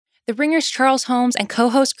The Ringer's Charles Holmes and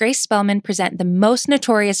co-host Grace Spellman present the most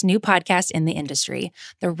notorious new podcast in the industry,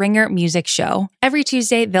 The Ringer Music Show. Every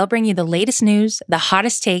Tuesday, they'll bring you the latest news, the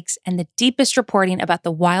hottest takes, and the deepest reporting about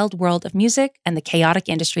the wild world of music and the chaotic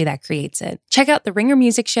industry that creates it. Check out The Ringer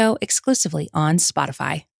Music Show exclusively on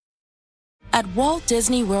Spotify. At Walt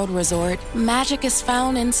Disney World Resort, magic is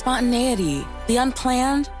found in spontaneity, the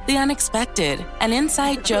unplanned, the unexpected, an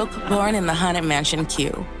inside joke born in the Haunted Mansion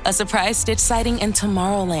queue, a surprise Stitch sighting in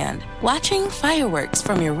Tomorrowland, watching fireworks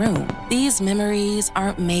from your room. These memories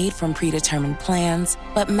aren't made from predetermined plans,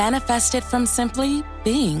 but manifested from simply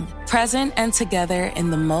being present and together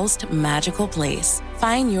in the most magical place.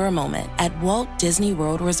 Find your moment at Walt Disney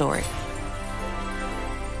World Resort.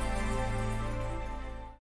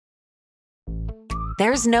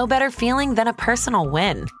 There's no better feeling than a personal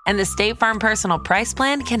win, and the State Farm Personal Price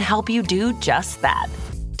Plan can help you do just that.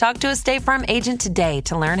 Talk to a State Farm agent today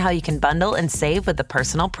to learn how you can bundle and save with the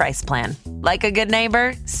Personal Price Plan. Like a good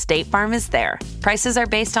neighbor, State Farm is there. Prices are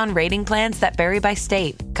based on rating plans that vary by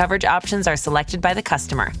state. Coverage options are selected by the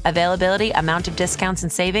customer. Availability, amount of discounts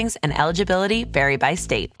and savings, and eligibility vary by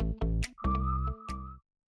state.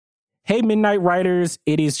 Hey, Midnight Writers,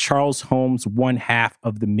 it is Charles Holmes, one half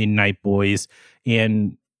of the Midnight Boys.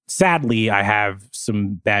 And sadly, I have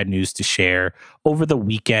some bad news to share. Over the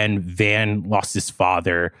weekend, Van lost his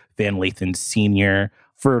father, Van Lathan Sr.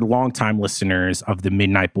 For longtime listeners of the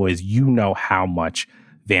Midnight Boys, you know how much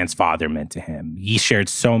Van's father meant to him. He shared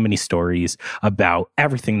so many stories about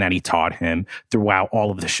everything that he taught him throughout all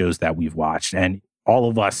of the shows that we've watched. And all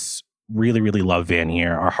of us really, really love Van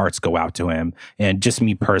here. Our hearts go out to him. And just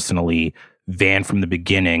me personally, Van from the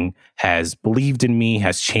beginning has believed in me,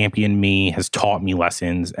 has championed me, has taught me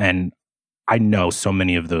lessons. And I know so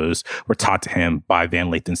many of those were taught to him by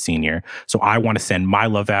Van Lathan Sr. So I want to send my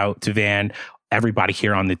love out to Van. Everybody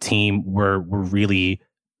here on the team, we're really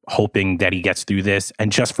hoping that he gets through this.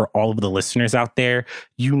 And just for all of the listeners out there,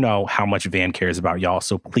 you know how much Van cares about y'all.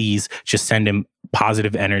 So please just send him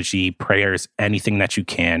positive energy, prayers, anything that you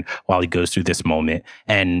can while he goes through this moment.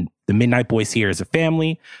 And the Midnight Boys here is a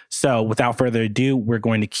family. So without further ado, we're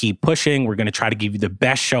going to keep pushing. We're going to try to give you the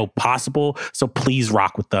best show possible. So please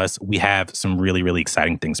rock with us. We have some really, really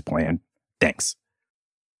exciting things planned. Thanks.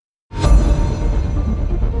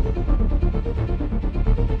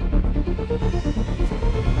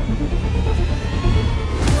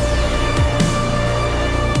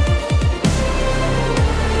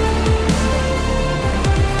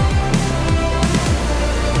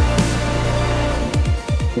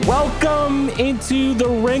 Welcome into the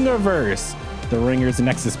Ringerverse, the Ringer's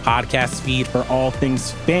Nexus podcast feed for all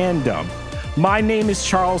things fandom. My name is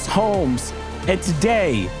Charles Holmes, and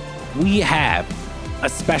today we have a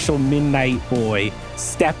special Midnight Boy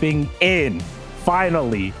stepping in.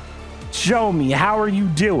 Finally, show me, how are you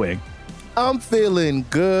doing? I'm feeling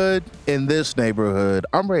good in this neighborhood.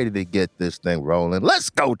 I'm ready to get this thing rolling. Let's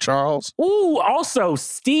go, Charles. Ooh, also,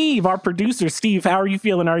 Steve, our producer. Steve, how are you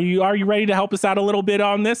feeling? Are you ready to help us out a little bit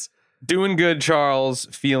on this? Doing good, Charles.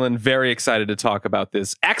 Feeling very excited to talk about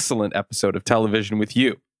this excellent episode of television with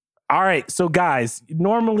you. All right, so guys,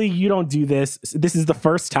 normally you don't do this. This is the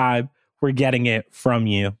first time we're getting it from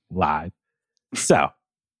you live. So,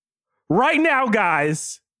 right now,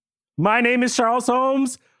 guys, my name is Charles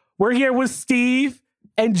Holmes. We're here with Steve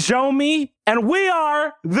and Jomi, and we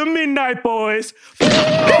are the Midnight Boys. All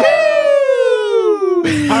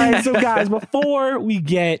right, so guys, before we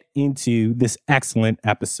get into this excellent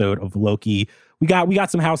episode of Loki, we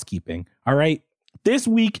got some housekeeping. All right, this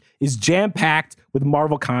week is jam-packed with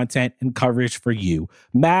Marvel content and coverage for you.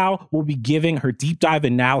 Mal will be giving her deep dive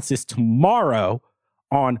analysis tomorrow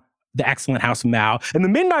on the excellent House of Mal. And the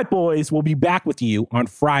Midnight Boys will be back with you on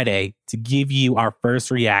Friday to give you our first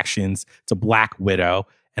reactions to Black Widow.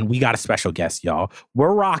 And we got a special guest, y'all.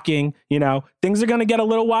 We're rocking. Things are going to get a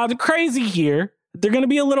little wild and crazy here. They're going to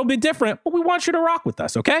be a little bit different, but we want you to rock with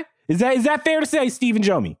us, okay? Is that fair to say, Steve and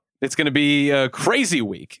Jomi? It's going to be a crazy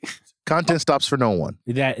week. Content stops for no one.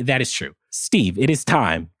 That is true. Steve, it is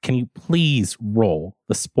time. Can you please roll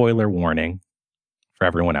the spoiler warning for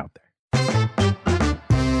everyone out there?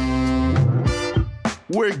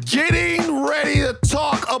 We're getting ready to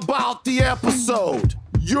talk about the episode.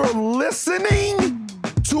 You're listening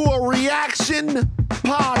to a reaction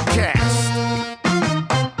podcast.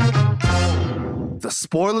 The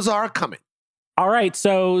spoilers are coming. All right,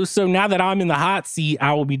 so now that I'm in the hot seat,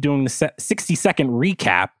 I will be doing the 60-second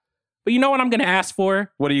recap. But you know what I'm going to ask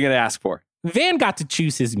for? What are you going to ask for? Van got to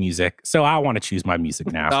choose his music, so I want to choose my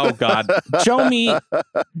music now. Oh, God. Jomi,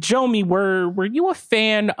 were you a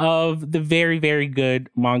fan of the very, very good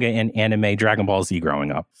manga and anime Dragon Ball Z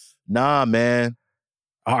growing up? Nah, man.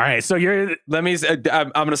 All right, so you're... I'm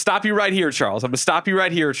going to stop you right here, Charles.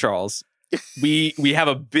 We have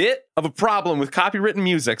a bit of a problem with copywritten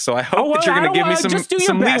music, so I hope that you're going to give me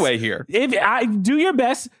some leeway here. If I do your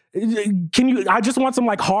best, can you? I just want some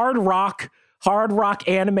like hard rock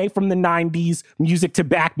anime from the 90s music to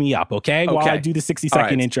back me up, okay? While I do the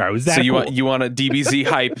 60-second intro. Is that so cool? you want a DBZ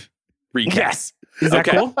hype recap? Yes. Is that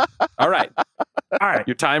cool? All right.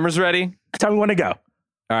 Your timer's ready? Tell me when to go.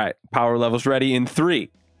 All right. Power levels ready in 3,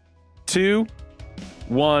 2,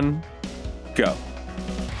 1, go.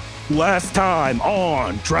 Last time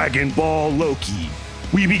on Dragon Ball Loki,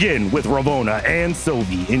 we begin with Ravonna and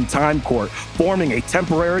Sylvie in Time Court forming a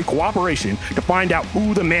temporary cooperation to find out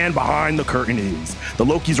who the man behind the curtain is. The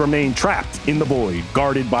Lokis remain trapped in the void,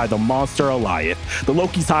 guarded by the monster Alioth. The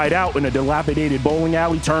Lokis hide out in a dilapidated bowling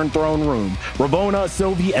alley turned throne room. Ravonna,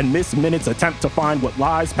 Sylvie, and Miss Minutes attempt to find what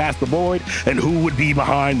lies past the void and who would be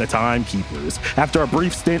behind the timekeepers. After a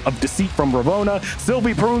brief stint of deceit from Ravonna,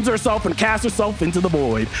 Sylvie prunes herself and casts herself into the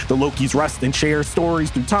void. The Lokis rest and share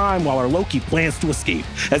stories through time while our Loki plans to escape.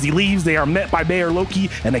 As he leaves, they are met by Mayor Loki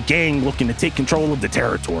and a gang looking to take control of the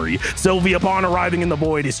territory. Sylvie, upon arriving in the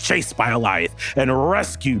void, is chased by Alioth and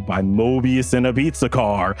rescued by Mobius in a pizza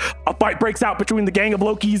car. A fight breaks out between the gang of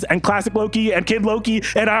Lokis and Classic Loki and Kid Loki,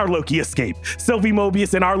 and our Loki escape. Sylvie,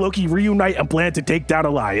 Mobius, and our Loki reunite and plan to take down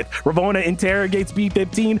Alioth. Ravonna interrogates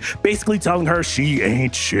B-15, basically telling her she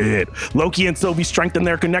ain't shit. Loki and Sylvie strengthen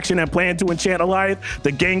their connection and plan to enchant Alioth.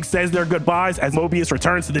 The gang says their goodbyes as Mobius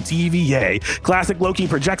returns to the TVA. Classic Loki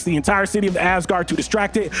projects the entire city of Asgard to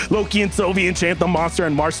distract it. Loki and Sylvie enchant the monster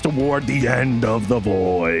and march toward the end of the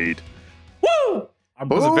void. Woo!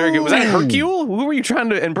 Was it very good? Was that Hercule? Who were you trying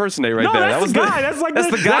to impersonate right there? That's the guy. That's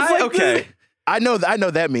the guy? Okay. I know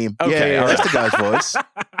that meme. Okay, yeah, right. That's the guy's voice.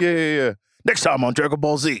 Yeah. Next time on Dragon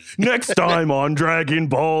Ball Z. Next time on Dragon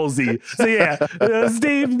Ball Z. So yeah,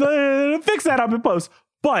 Steve, fix that up in post.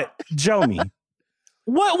 But Jomi,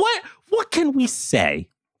 what can we say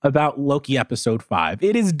about Loki episode 5?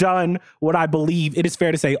 It has done what I believe it is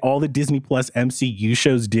fair to say all the Disney Plus MCU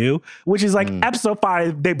shows do, which is like episode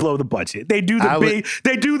 5, they blow the budget. They do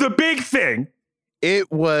the big thing.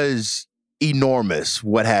 It was enormous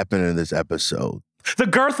what happened in this episode. The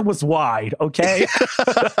girth was wide, okay?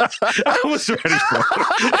 I was ready for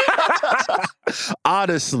it.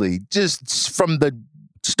 Honestly, just from the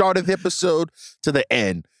start of the episode to the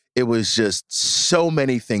end, it was just so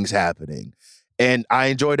many things happening. And I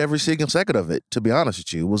enjoyed every single second of it, to be honest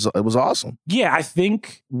with you. It was awesome. Yeah, I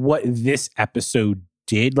think what this episode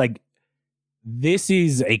did, like, this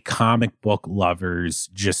is a comic book lover's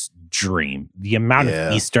just dream. The amount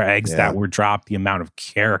of Easter eggs that were dropped, the amount of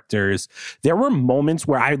characters. There were moments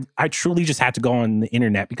where I truly just had to go on the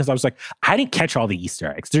internet because I was like, I didn't catch all the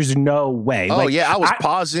Easter eggs. There's no way. Oh, like, I was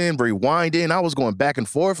pausing, rewinding. I was going back and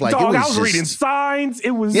forth. Like, I was reading signs.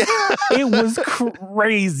 It was it was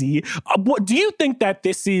crazy. What do you think that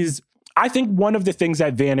this is? I think one of the things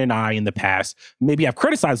that Van and I in the past maybe have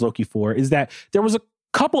criticized Loki for is that there was a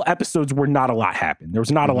couple episodes where not a lot happened. There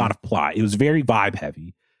was not a lot of plot. It was very vibe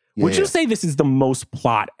heavy. Would you say this is the most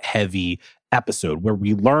plot heavy episode where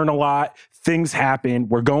we learn a lot, things happen,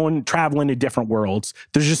 we're traveling to different worlds.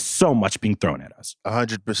 There's just so much being thrown at us.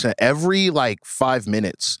 100%. Every 5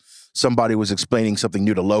 minutes, somebody was explaining something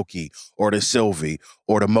new to Loki or to Sylvie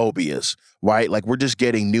or to Mobius, right? Like, we're just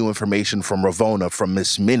getting new information from Ravonna, from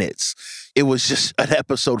Miss Minutes. It was just an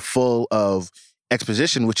episode full of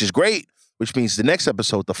exposition, which is great, which means the next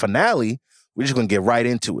episode, the finale, we're just going to get right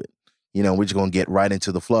into it. You know, we're just going to get right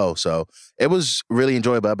into the flow. So it was a really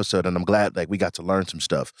enjoyable episode, and I'm glad we got to learn some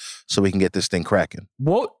stuff so we can get this thing cracking.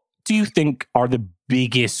 What do you think are the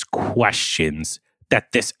biggest questions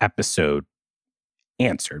that this episode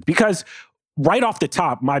answered? Because right off the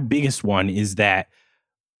top, my biggest one is that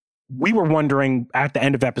we were wondering at the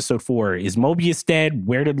end of episode 4, is Mobius dead?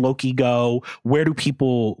 Where did Loki go? Where do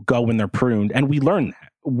people go when they're pruned? And we learned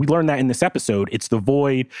that. We learned that in this episode. It's the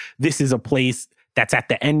void. This is a place that's at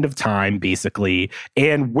the end of time, basically.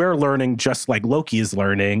 And we're learning, just like Loki is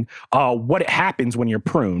learning, what happens when you're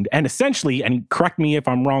pruned. And essentially, and correct me if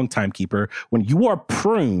I'm wrong, Timekeeper, when you are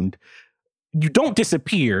pruned, you don't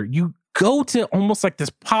disappear. You go to almost like this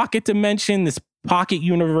pocket dimension, this pocket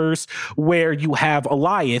universe, where you have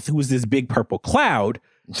Alioth, who is this big purple cloud,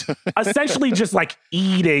 essentially just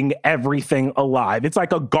eating everything alive. It's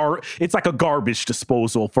like a garbage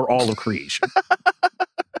disposal for all of creation.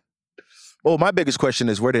 Well, my biggest question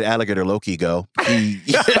is, where did Alligator Loki go?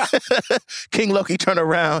 King Loki turned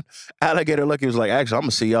around. Alligator Loki was like, actually, I'm going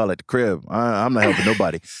to see y'all at the crib. I'm not helping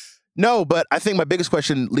nobody. No, but I think my biggest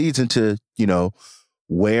question leads into,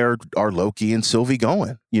 where are Loki and Sylvie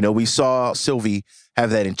going? You know, we saw Sylvie have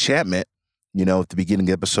that enchantment, you know, at the beginning of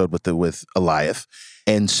the episode with Eliath.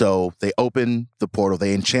 And so they open the portal,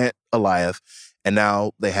 they enchant Eliath, and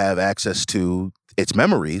now they have access to its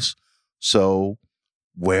memories. So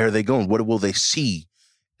where are they going? What will they see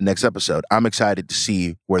next episode? I'm excited to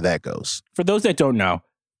see where that goes. For those that don't know,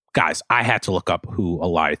 guys, I had to look up who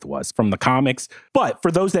Eliath was from the comics. But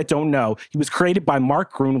for those that don't know, he was created by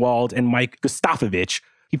Mark Grunwald and Mike Gustafovich.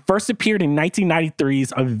 He first appeared in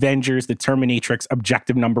 1993's Avengers: The Terminatrix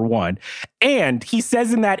Objective Number 1. And he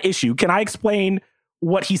says in that issue, can I explain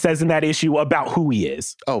what he says in that issue about who he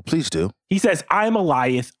is? Oh, please do. He says, I am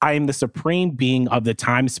Eliath. I am the supreme being of the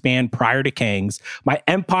time span prior to Kang's. My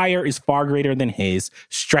empire is far greater than his,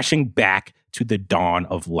 stretching back to the dawn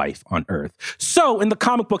of life on Earth. So in the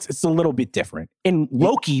comic books, it's a little bit different. In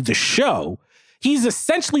Loki, the show, he's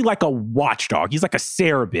essentially like a watchdog. He's like a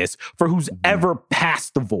Cerebus for who's ever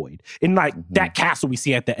passed the void. In like that castle we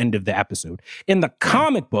see at the end of the episode. In the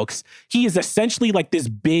comic books, he is essentially like this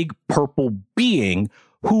big purple being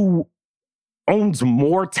who owns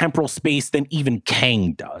more temporal space than even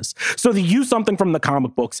Kang does. So they used something from the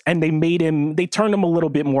comic books and they turned him a little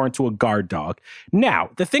bit more into a guard dog.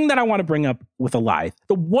 Now, the thing that I want to bring up with Eliath,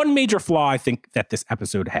 the one major flaw I think that this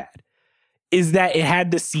episode had is that it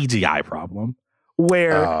had the CGI problem.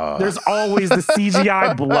 Where there's always the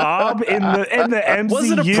CGI blob in the MCU.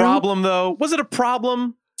 Was it a problem, though? Was it a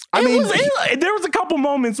problem? I mean, there was a couple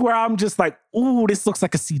moments where I'm just like, ooh, this looks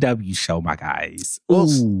like a CW show, my guys. Well,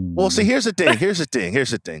 see, here's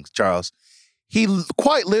the thing, Charles. He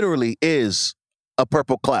quite literally is a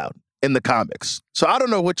purple cloud in the comics. So I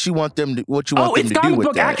don't know what you want them to do with that. It's comic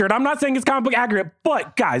book accurate. I'm not saying it's comic book accurate,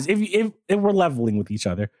 but guys, if we're leveling with each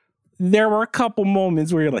other, there were a couple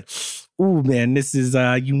moments where you're like, ooh, man, this is,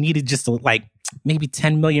 you needed just like maybe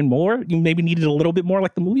 10 million more. You maybe needed a little bit more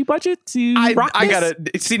like the movie budget to rock this. I gotta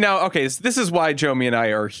see now. Okay, so this is why Jomi and I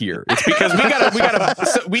are here. It's because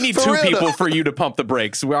we need two people for you to pump the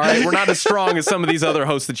brakes. All right, we're not as strong as some of these other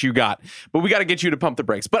hosts that you got, but we got to get you to pump the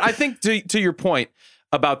brakes. But I think to your point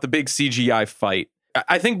about the big CGI fight,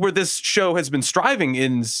 I think where this show has been striving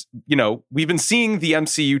is, you know, we've been seeing the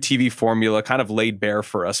MCU TV formula kind of laid bare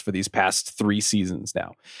for us for these past 3 seasons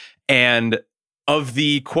now. And of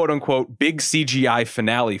the quote unquote big CGI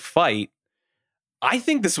finale fight, I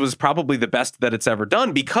think this was probably the best that it's ever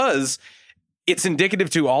done because it's indicative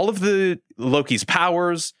to all of the Loki's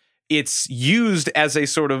powers. It's used as a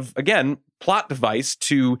sort of, again, plot device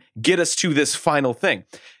to get us to this final thing.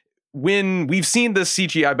 When we've seen this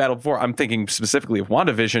CGI battle before, I'm thinking specifically of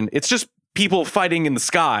WandaVision, it's just people fighting in the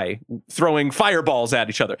sky, throwing fireballs at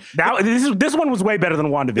each other. Now, this one was way better than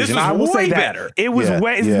WandaVision. This was I will way say that. Better. It was the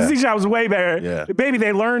CGI was way better. Yeah. Baby,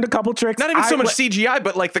 they learned a couple tricks. Not even so much CGI,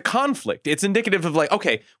 but like the conflict. It's indicative of like,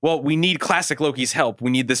 okay, well, we need classic Loki's help. We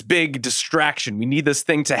need this big distraction. We need this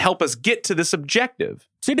thing to help us get to this objective.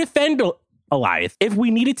 To defend Eliath, if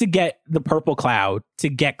we needed to get the purple cloud to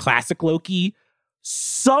get classic Loki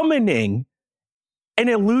summoning an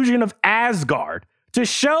illusion of Asgard to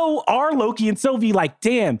show our Loki and Sylvie like,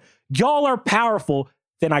 damn, y'all are powerful,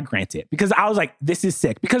 then I grant it. Because I was like, this is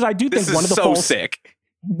sick. Because I do think one of the faults sick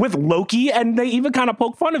with Loki, and they even kind of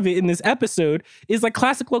poke fun of it in this episode, is like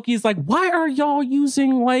classic Loki is like, why are y'all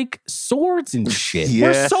using like swords and shit? Yeah.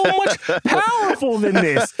 We're so much powerful than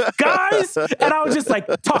this, guys. And I was just like,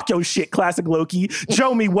 talk your shit, classic Loki.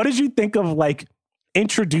 Jomi, what did you think of like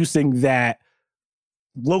introducing that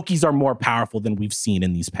Lokis are more powerful than we've seen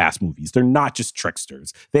in these past movies? They're not just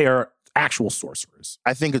tricksters. They are actual sorcerers.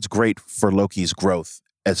 I think it's great for Loki's growth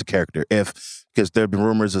as a character. Because there have been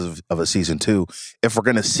rumors of a season 2. If we're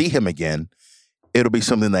going to see him again, it'll be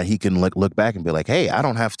something that he can look back and be like, hey, I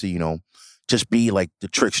don't have to, you know, just be like the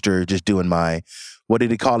trickster, just doing my, what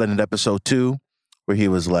did he call it in episode 2? Where he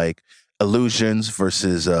was like, illusions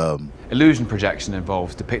versus... Illusion projection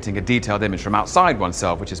involves depicting a detailed image from outside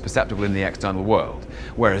oneself which is perceptible in the external world,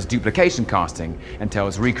 whereas duplication casting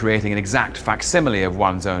entails recreating an exact facsimile of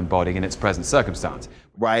one's own body in its present circumstance.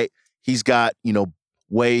 Right? He's got, you know,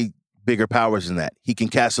 way bigger powers than that. He can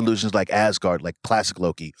cast illusions like Asgard, like classic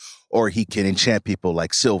Loki, or he can enchant people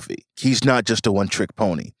like Sylvie. He's not just a one-trick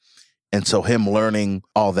pony. And so him learning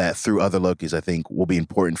all that through other Lokis, I think, will be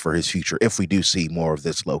important for his future if we do see more of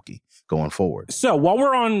this Loki going forward. So while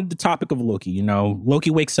we're on the topic of Loki, you know, Loki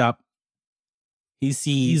wakes up. He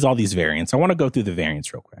sees all these variants. I want to go through the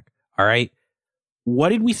variants real quick. All right. What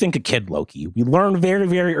did we think of Kid Loki? We learned very,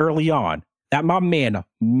 very early on that my man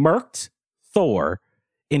murked Thor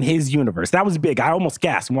in his universe. That was big. I almost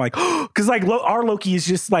gasped. I'm like, because like our Loki is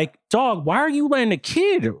just like, dog, why are you letting a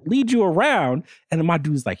kid lead you around? And then my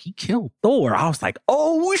dude's like, he killed Thor. I was like,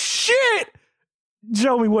 oh shit.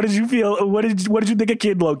 Joey, what did you feel? What did you think of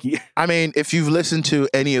Kid Loki? I mean, if you've listened to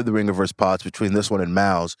any of the Ringerverse pods between this one and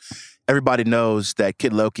Mal's, everybody knows that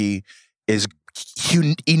Kid Loki is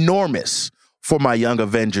enormous for my Young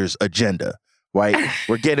Avengers agenda, right?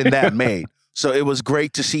 We're getting that made. So it was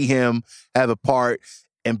great to see him have a part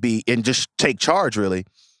and just take charge, really.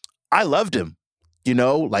 I loved him,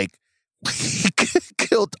 like he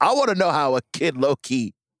killed. I want to know how a Kid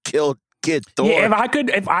Loki killed Kid Thor. Yeah,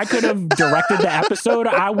 if I could have directed the episode,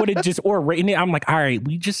 I would have just or written it. I'm like, all right,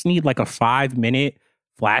 we just need like a 5-minute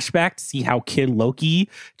flashback to see how Kid Loki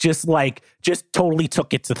just totally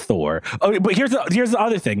took it to Thor. Oh, but here's the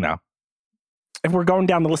other thing though. If we're going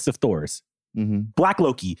down the list of Thors, Black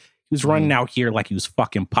Loki, he was running out here like he was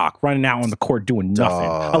fucking Pac, running out on the court doing nothing.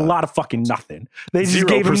 A lot of fucking nothing. They just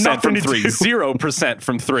gave him nothing from 3. 0%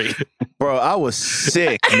 from 3. Bro, I was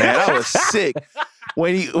sick, man. I was sick.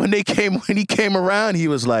 When he came around, he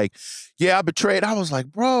was like, yeah, I betrayed. I was like,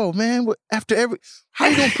 bro, man, how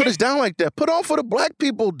you gonna put us down like that? Put on for the black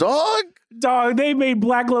people, dog. Dog, they made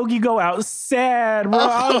Black Loki go out sad, bro.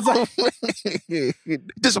 I was like, he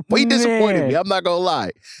disappointed me. I'm not gonna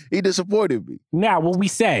lie. He disappointed me. Now, what we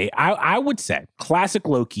say, I would say, classic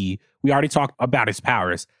Loki, we already talked about his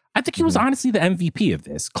powers. I think he was honestly the MVP of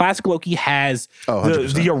this. Classic Loki has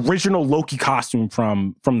the original Loki costume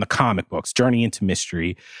from the comic books, Journey into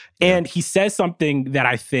Mystery. And he says something that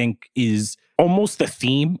I think is almost the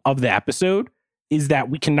theme of the episode, is that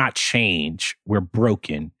we cannot change. We're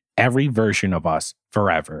broken. Every version of us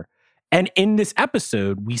forever. And in this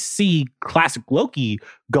episode, we see classic Loki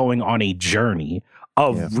going on a journey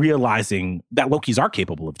of realizing that Lokis are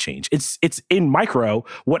capable of change. It's in micro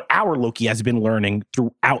what our Loki has been learning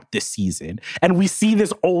throughout this season. And we see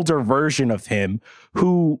this older version of him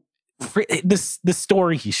who the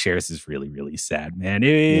story he shares is really, really sad, man.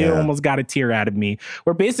 It almost got a tear out of me,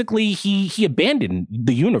 where basically he abandoned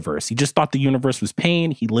the universe. He just thought the universe was pain.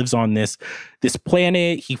 He lives on this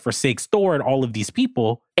planet. He forsakes Thor and all of these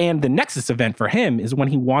people. And the Nexus event for him is when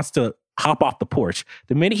he wants to hop off the porch.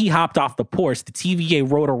 The minute he hopped off the porch, the TVA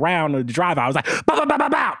rode around the drive. I was like, bow, bow, bow, bow,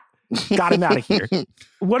 bow. Got him out of here.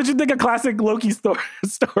 What did you think of classic Loki story?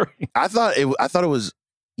 I thought it was,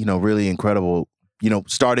 really incredible.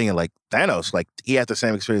 Starting in like Thanos, like he had the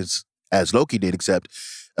same experience as Loki did, except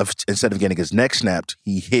instead of getting his neck snapped,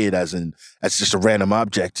 he hid as just a random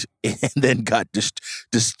object and then got just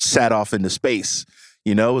sat off into space.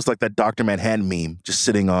 It was like that Dr. Manhattan meme, just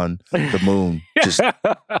sitting on the moon. Just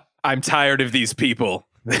I'm tired of these people.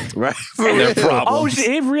 Right? And their problems.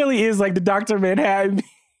 Oh, it really is like the Dr. Manhattan.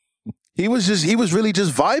 He was really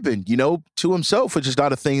just vibing, to himself, which is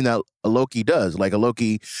not a thing that a Loki does. Like a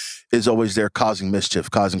Loki is always there causing mischief,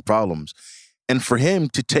 causing problems. And for him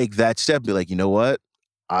to take that step, be like, you know what?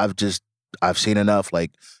 I've seen enough.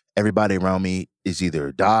 Like everybody around me is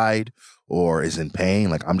either died or is in pain.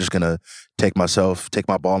 Like I'm just gonna take my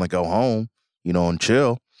ball and go home, and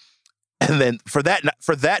chill. And then for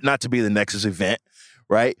that not to be the Nexus event,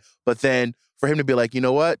 right? But then for him to be like, you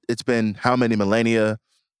know what? It's been how many millennia?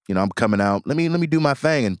 I'm coming out. Let me do my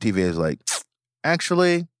thing. And TVA is like,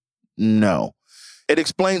 actually, no. It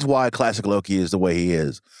explains why classic Loki is the way he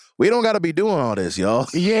is. We don't got to be doing all this, y'all.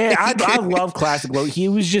 Yeah, I love classic Loki.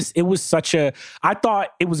 I thought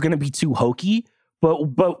it was going to be too hokey,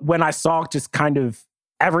 but when I saw just kind of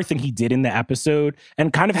everything he did in the episode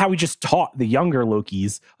and kind of how he just taught the younger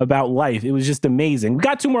Lokis about life, it was just amazing. We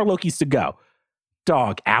got 2 more Lokis to go.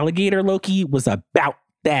 Dog, Alligator Loki was about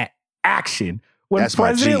that action. When That's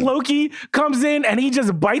President Loki comes in and he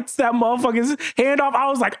just bites that motherfucker's hand off, I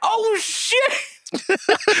was like, oh shit.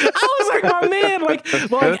 I was like, my man,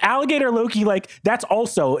 like Alligator Loki, like that's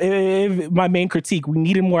also my main critique. We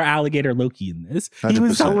needed more Alligator Loki in this. 100%. He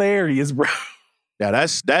was hilarious, bro. Yeah,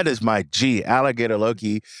 that is my G, Alligator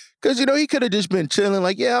Loki. Because, he could have just been chilling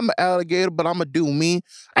like, yeah, I'm an alligator, but I'm going to do me.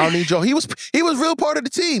 I don't need y'all. He was real part of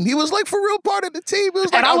the team. He was like for real part of the team. He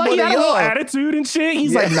was like, I'm one of y'all. He had a little attitude and shit.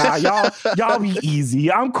 He's like, nah, y'all be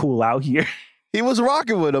easy. I'm cool out here. He was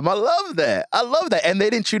rocking with him. I love that. And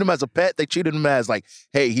they didn't treat him as a pet. They treated him as like,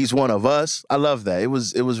 hey, he's one of us. I love that. It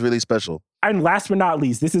was really special. And last but not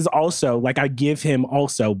least, this is also like I give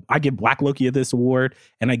Black Loki this award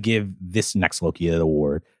and I give this next Loki the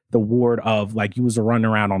award of like he was running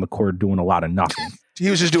around on the court doing a lot of nothing. He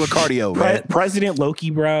was just doing cardio, man. President Loki,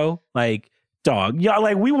 bro. Like, dog. Yeah,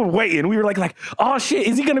 like we were waiting. We were like, oh shit,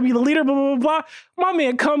 is he gonna be the leader? Blah, blah, blah. My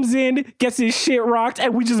man comes in, gets his shit rocked,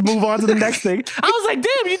 and we just move on to the next thing. I was like,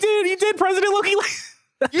 damn, you did President Loki.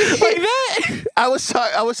 Like that. I was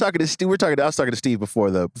talking to Steve. I was talking to Steve before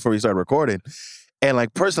we started recording, and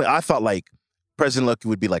like personally, I thought like President Loki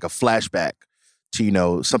would be like a flashback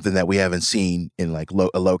to something that we haven't seen in like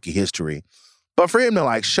a Loki history, but for him to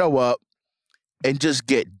like show up and just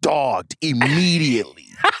get dogged immediately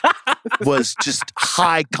was just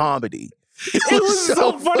high comedy. It was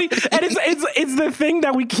so funny, and it's the thing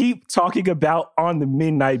that we keep talking about on the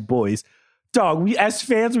Midnight Boys. Dog, we as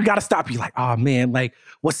fans, we gotta stop. Be like, oh man, like,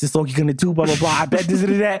 what's this Loki gonna do? Blah blah blah. I bet this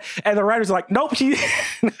and that. And the writers are like, nope, he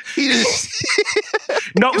just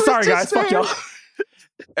nope. Sorry guys, fuck y'all.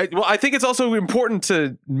 Well, I think it's also important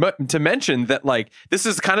to mention that like this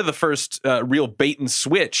is kind of the first real bait and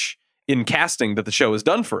switch in casting that the show has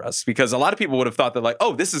done for us, because a lot of people would have thought that like,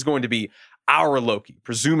 oh, this is going to be our Loki,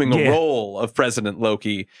 presuming a role of President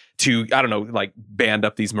Loki to, I don't know, like band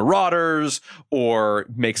up these marauders or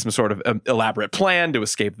make some sort of elaborate plan to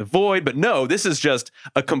escape the void. But no, this is just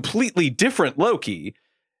a completely different Loki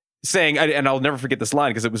saying, and I'll never forget this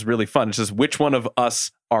line because it was really fun. It's just, which one of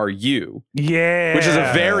us are you? Yeah. Which is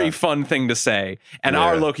a very fun thing to say. And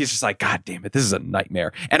our Loki's just like, God damn it, this is a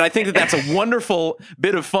nightmare. And I think that that's a wonderful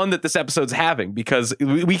bit of fun that this episode's having, because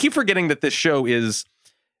we keep forgetting that this show is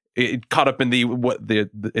caught up in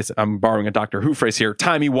I'm borrowing a Doctor Who phrase here,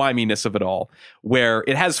 timey-wiminess of it all, where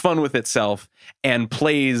it has fun with itself and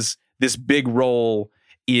plays this big role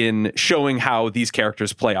in showing how these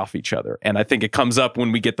characters play off each other. And I think it comes up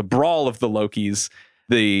when we get the brawl of the Lokis,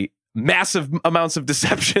 the massive amounts of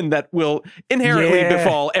deception that will inherently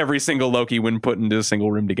befall every single Loki when put into a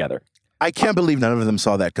single room together. I can't believe none of them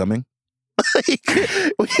saw that coming.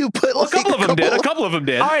 When you put like, a couple of them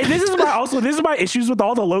did. All right, this is my issues with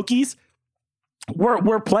all the Lokis.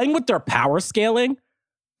 We're playing with their power scaling,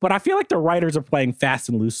 but I feel like the writers are playing fast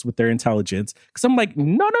and loose with their intelligence. Because I'm like,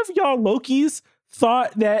 none of y'all Lokis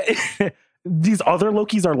thought that these other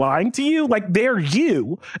Lokis are lying to you. Like, they're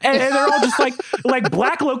you. And they're all just like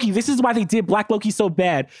Black Loki. This is why they did Black Loki so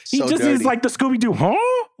bad. He so just dirty. Is like the Scooby-Doo, huh?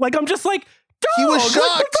 Like, I'm just like, he was shocked.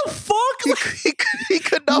 Like, what the fuck? He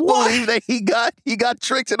could not believe that he got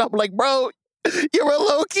tricked. And I'm like, bro, you're a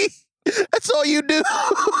Loki. That's all you do.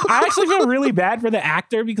 I actually feel really bad for the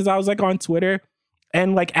actor, because I was like on Twitter,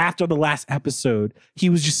 and like after the last episode, he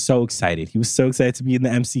was just so excited. He was so excited to be in the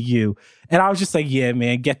MCU. And I was just like, yeah,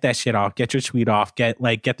 man, get that shit off. Get your tweet off. Get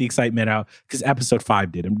the excitement out. Because episode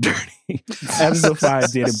 5 did him dirty. Episode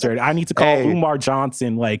 5 did him dirty. I need to call Umar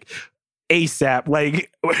Johnson like ASAP.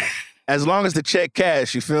 Like, as long as the check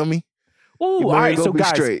cash, you feel me? Ooh, all right, so guys,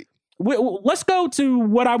 straight. Let's go to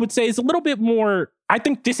what I would say is a little bit more. I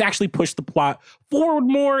think this actually pushed the plot forward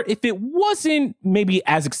more if it wasn't maybe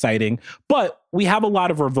as exciting. But we have a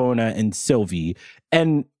lot of Ravonna and Sylvie.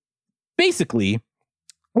 And basically,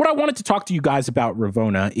 what I wanted to talk to you guys about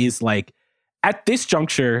Ravonna is like, at this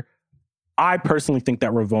juncture, I personally think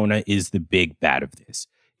that Ravonna is the big bad of this.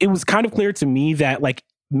 It was kind of clear to me that like,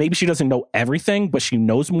 maybe she doesn't know everything, but she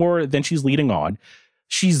knows more than she's leading on.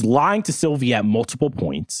 She's lying to Sylvie at multiple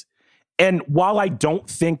points. And while I don't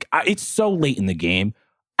think, it's so late in the game,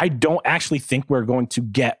 I don't actually think we're going to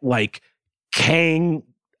get like Kang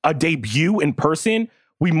a debut in person.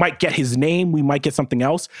 We might get his name. We might get something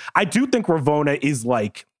else. I do think Ravonna is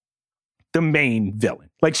like the main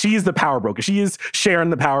villain. Like, she is the power broker. She is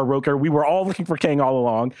Sharon the power broker. We were all looking for Kang all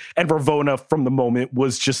along. And Ravonna from the moment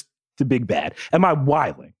was just the big bad. Am I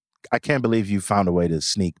wilding? I can't believe you found a way to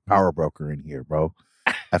sneak power broker in here, bro.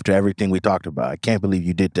 After everything we talked about, I can't believe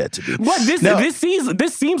you did that to me. What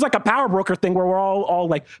this seems like a power broker thing where we're all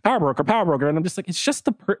like power broker, and I'm just like, it's just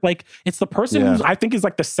it's the person who I think is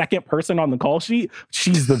like the second person on the call sheet.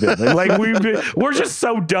 She's the villain. Like, we're just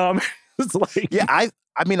so dumb. It's like, yeah, I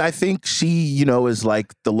mean, I think she, is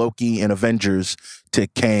like the Loki in Avengers to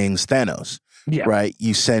Kang's Thanos. Yeah. Right.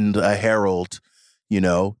 You send a herald,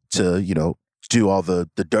 to do all the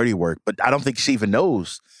dirty work, but I don't think she even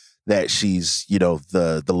knows that she's,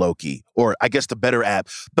 the Loki. Or I guess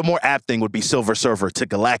the more apt thing would be Silver Surfer to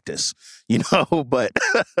Galactus, but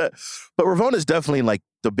Ravonna's definitely like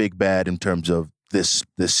the big bad in terms of this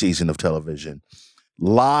season of television.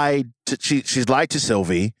 She's lied to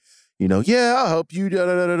Sylvie, I'll help you,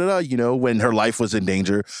 when her life was in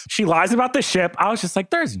danger. She lies about the ship. I was just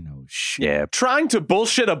like, there's no ship. Trying to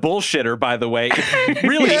bullshit a bullshitter, by the way,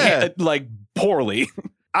 really like poorly.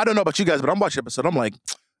 I don't know about you guys, but I'm watching the episode. I'm like,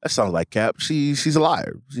 that sounds like Cap. She's a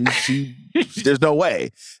liar. She there's no way.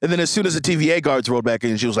 And then as soon as the TVA guards rolled back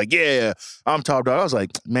in, she was like, yeah, I'm top dog. I was like,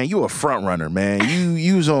 man, you a front runner, man.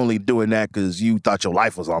 You was only doing that because you thought your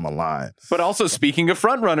life was on the line. But also, speaking of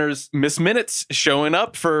front runners, Miss Minutes showing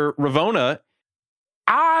up for Ravonna.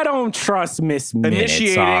 I don't trust Miss Minutes.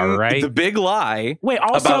 Initiating all right? the big lie. Wait,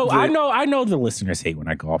 also, about the- I know the listeners hate when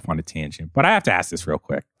I go off on a tangent, but I have to ask this real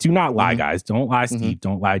quick. Do not lie, guys. Don't lie, Steve.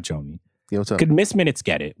 Don't lie, Jomi. Yeah, what's up? Could Miss Minutes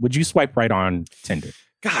get it? Would you swipe right on Tinder?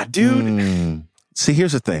 God, dude. See,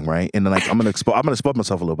 here's the thing, right? And like, I'm gonna expose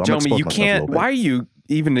myself a little bit. Jomi, you can't. Why are you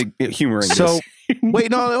even humoring So, this?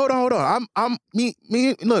 wait, no, hold on. I'm me.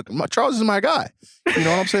 Look, Charles is my guy. You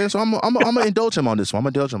know what I'm saying? So I'm gonna indulge him on this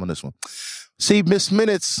one. See, Miss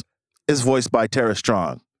Minutes is voiced by Tara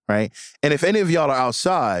Strong, right? And if any of y'all are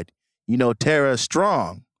outside, you know Tara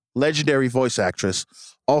Strong, legendary voice actress,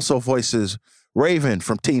 also voices Raven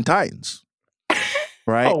from Teen Titans.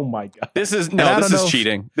 Right? Oh my God. This is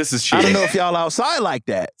cheating. This is I cheating. don't know if y'all outside like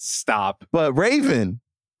that. Stop. But Raven,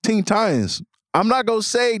 Teen Titans, I'm not gonna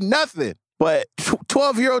say nothing. But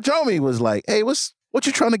 12-year-old Jomi was like, "Hey, what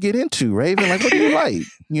you trying to get into, Raven? Like, what do you like?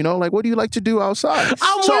 You know, like, what do you like to do outside?"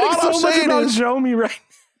 I'm learning so much about Jomi right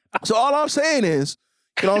now. So all I'm saying is,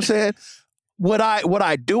 you know what I'm saying? Would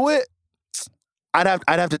I do it? I'd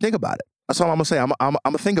have to think about it. That's all I'm gonna say. I'm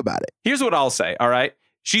gonna think about it. Here's what I'll say. All right.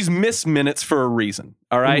 She's Miss Minutes for a reason.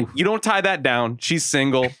 All right. You don't tie that down. She's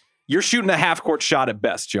single. You're shooting a half-court shot at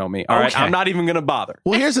best, Jomi. All right. I'm not even gonna bother.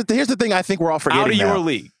 Well, here's the thing. I think we're all forgetting out of your now,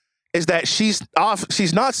 league is that she's off.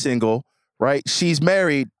 She's not single, right? She's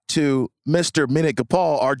married to Mr. Minute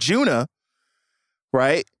Gopal, Arjuna,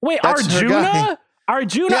 right? Wait, That's her guy.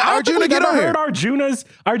 Arjuna? Yeah, I don't Arjuna, think we've get ever on here. heard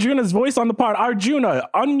Arjuna's voice on the pod. Arjuna, Get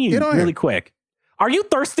on unmute really here. quick. Are you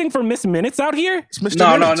thirsting for Miss Minutes out here? It's Mr.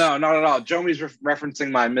 No, Minutes. not at all. Jomi's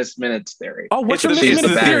referencing my Miss Minutes theory. Oh, what's your it's Miss she's the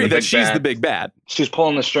Minutes bad, theory theory? that big she's bad. the big bad. She's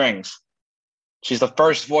pulling the strings. She's the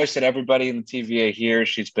first voice that everybody in the TVA hears.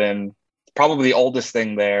 She's been probably the oldest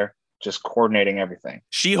thing there, just coordinating everything.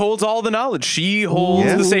 She holds all the knowledge. She holds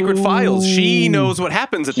Yeah. the sacred files. She knows what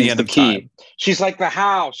happens at the She's end the of key. time. She's like the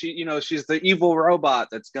How. She's the evil robot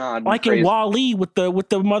that's gone. Like crazy. in Wall-E with the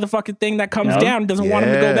motherfucking thing that comes Yep. down and doesn't want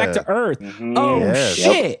him to go back Yeah. to Earth. Mhm. Oh, Yes.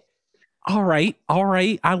 shit. All right.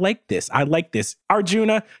 I like this.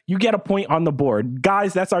 Arjuna, you get a point on the board.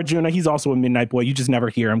 Guys, that's Arjuna. He's also a Midnight Boy. You just never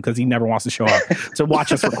hear him because he never wants to show up to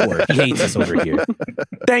watch us record. He hates us over here.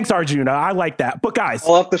 Thanks, Arjuna. I like that. But guys,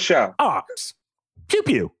 I love the show. pew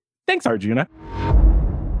pew. Thanks, Arjuna.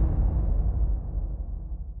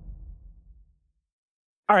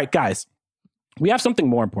 All right, guys. We have something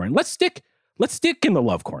more important. Let's stick in the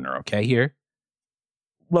love corner, okay, here.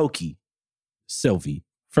 Loki, Sylvie.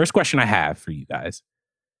 First question I have for you guys.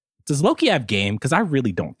 Does Loki have game? Because I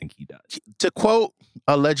really don't think he does. To quote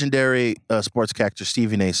a legendary sportscaster,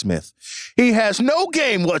 Stephen A. Smith, he has no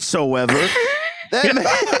game whatsoever. That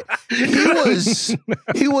man,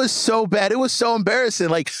 he was so bad. It was so embarrassing.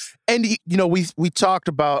 Like, and you know, we talked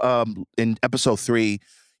about in episode 3,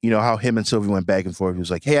 you know, how him and Sylvie went back and forth. He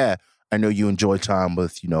was like, "Yeah, I know you enjoy time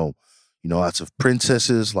with, you know, lots of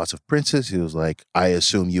princesses, lots of princes." He was like, "I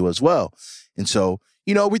assume you as well." And so,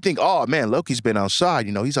 you know, we think, "Oh man, Loki's been outside.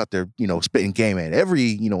 You know, he's out there, you know, spitting game at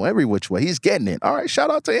every which way. He's getting it. All right,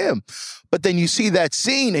 shout out to him." But then you see that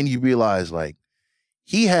scene and you realize, like,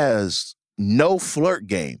 he has no flirt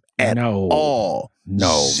game at all.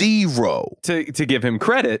 No. Zero. To give him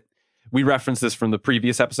credit, we referenced this from the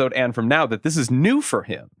previous episode and from now that this is new for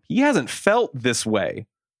him. He hasn't felt this way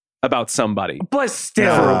about somebody. But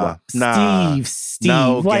still, Nah. Steve,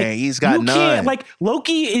 No, like, gang, he's got you none. can't, like,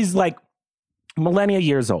 Loki is like millennia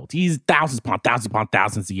years old. He's thousands upon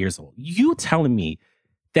thousands of years old. You telling me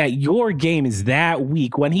that your game is that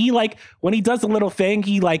weak when he does the little thing,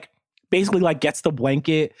 he like basically like gets the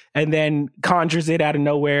blanket and then conjures it out of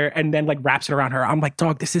nowhere and then like wraps it around her. I'm like,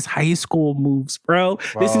 dog, this is high school moves, bro.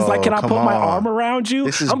 This is like, can I come put my on. arm around you?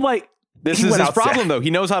 I'm like, This he is went his outside. problem, though.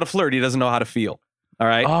 He knows how to flirt. He doesn't know how to feel. All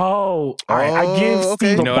right. Oh, all right. I give okay.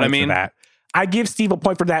 Steve a You know what I point mean? for that. I give Steve a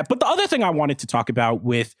point for that. But the other thing I wanted to talk about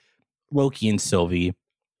with Loki and Sylvie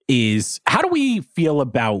is how do we feel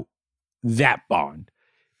about that bond?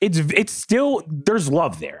 It's still, there's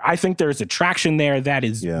love there. I think there's attraction there that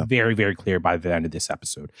is very, very clear by the end of this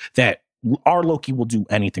episode that our Loki will do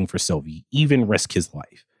anything for Sylvie, even risk his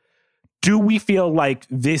life. Do we feel like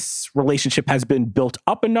this relationship has been built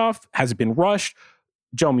up enough? Has it been rushed?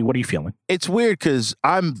 Jomi, what are you feeling? It's weird because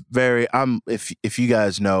if you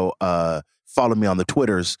guys know, follow me on the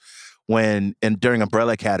Twitters, during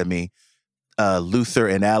Umbrella Academy, Luther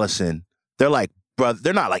and Allison, they're like brother.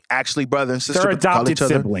 They're not like actually brother and sister. They're but they call adopted each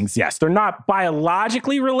other. siblings, yes. They're not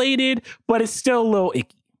biologically related, but it's still a little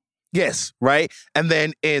icky. Yes, right. And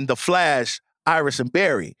then in The Flash, Iris and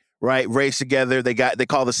Barry, right, raised together. They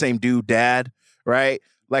call the same dude dad, right?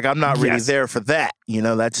 Like, I'm not really there for that. You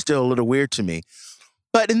know, that's still a little weird to me.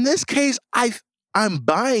 But in this case, I'm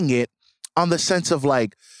buying it on the sense of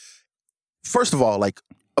like, first of all, like,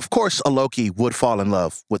 of course, a Loki would fall in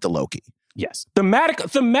love with a Loki. Yes.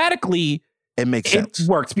 Thematically, it makes sense. It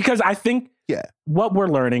works because I think what we're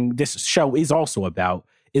learning, this show is also about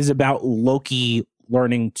Loki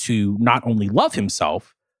learning to not only love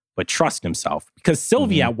himself, but trust himself. Because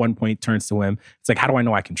Sylvie at one point turns to him, it's like, how do I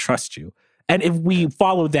know I can trust you? And if we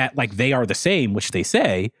follow that, like they are the same, which they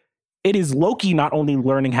say, it is Loki not only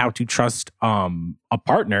learning how to trust a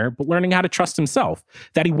partner, but learning how to trust himself,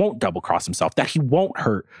 that he won't double cross himself, that he won't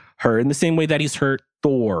hurt her in the same way that he's hurt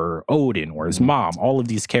Thor, or Odin, or his mom, all of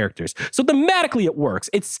these characters. So thematically it works.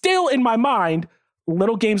 It's still in my mind,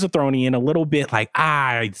 little Games of Thrones-y, a little bit like,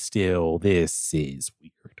 this is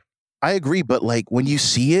weird. I agree, but like when you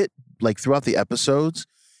see it, like throughout the episodes,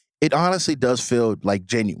 it honestly does feel like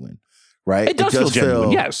genuine, right? It does feel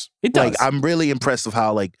genuine, yes. It does. Like, I'm really impressed with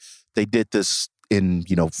how like they did this in,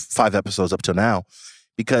 5 episodes up till now.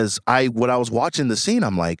 Because when I was watching the scene,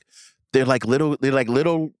 I'm like, they're like little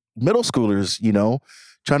middle schoolers,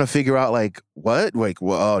 trying to figure out like, what? Like,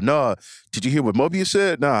 well, no, did you hear what Mobius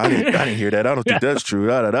said? No, I didn't hear that. I don't think that's true.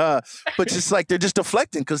 But just like, they're just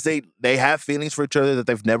deflecting because they have feelings for each other that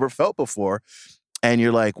they've never felt before. And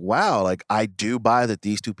you're like, wow, like I do buy that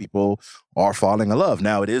these two people are falling in love.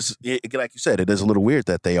 Now it is, like you said, it is a little weird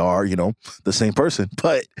that they are, the same person,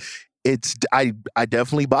 but I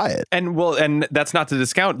definitely buy it. And that's not to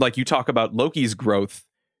discount, like you talk about Loki's growth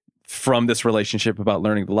from this relationship about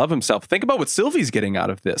learning to love himself. Think about what Sylvie's getting out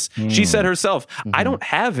of this. She said herself, I don't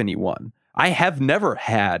have anyone. I have never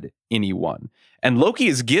had anyone. And Loki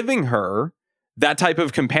is giving her that type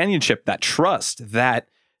of companionship, that trust, that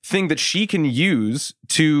thing that she can use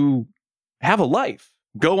to have a life,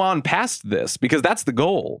 go on past this, because that's the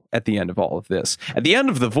goal at the end of all of this. At the end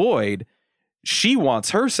of the void, she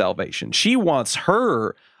wants her salvation. She wants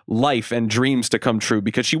her life and dreams to come true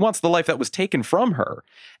because she wants the life that was taken from her.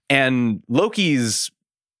 And Loki's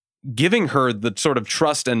giving her the sort of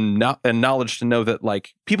trust and knowledge to know that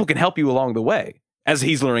like people can help you along the way as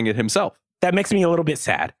he's learning it himself. That makes me a little bit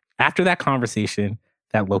sad. After that conversation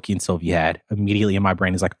that Loki and Sylvie had, immediately in my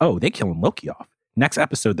brain is like, oh, they killing Loki off. Next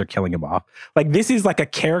episode, they're killing him off. Like, this is like a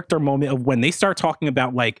character moment of when they start talking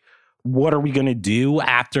about like, what are we going to do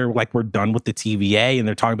after like we're done with the TVA? And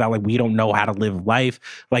they're talking about like, we don't know how to live life.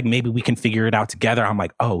 Like maybe we can figure it out together. I'm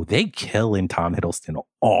like, oh, they killing Tom Hiddleston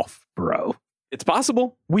off, bro. It's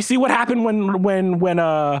possible. We see what happened when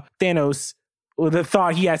Thanos, the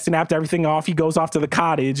thought he had snapped everything off. He goes off to the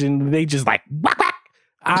cottage and they just like, whack,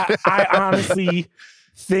 whack. I honestly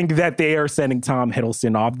think that they are sending Tom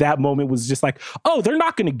Hiddleston off. That moment was just like, oh, they're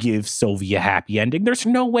not going to give Sylvie a happy ending. There's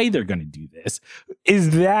no way they're going to do this.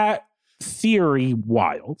 Is that theory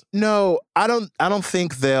wild? No, I don't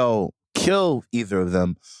think they'll kill either of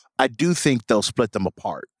them. I do think they'll split them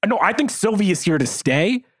apart. No, I think Sylvie is here to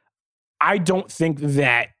stay. I don't think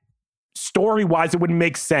that story-wise it would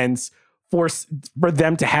make sense for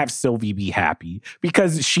them to have Sylvie be happy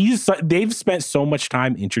because they've spent so much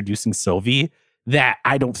time introducing Sylvie that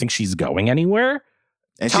I don't think she's going anywhere.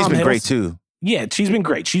 And she's been great too. Yeah, she's been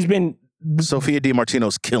great. She's been Sophia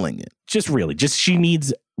DiMartino's killing it. Just she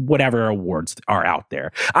needs whatever awards are out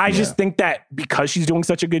there. I just think that because she's doing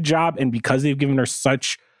such a good job and because they've given her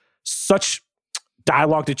such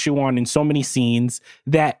dialogue to chew on in so many scenes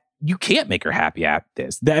that you can't make her happy at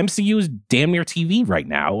this. The MCU is damn near TV right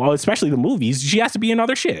now, well, especially the movies. She has to be in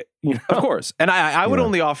other shit. Of course. And I would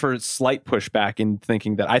only offer slight pushback in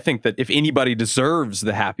thinking that I think that if anybody deserves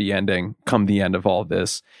the happy ending come the end of all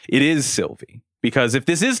this, it is Sylvie. Because if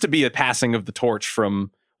this is to be a passing of the torch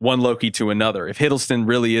from one Loki to another, if Hiddleston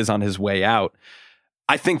really is on his way out,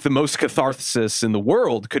 I think the most catharsis in the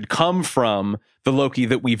world could come from the Loki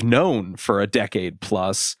that we've known for a decade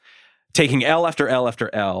plus, taking L after L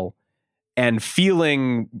after L and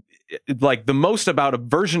feeling like the most about a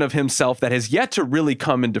version of himself that has yet to really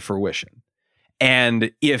come into fruition.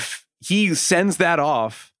 And if he sends that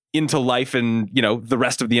off into life and, the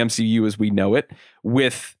rest of the MCU as we know it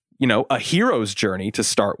with, a hero's journey to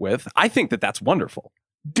start with, I think that that's wonderful.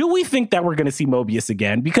 Do we think that we're going to see Mobius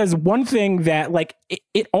again? Because one thing that like,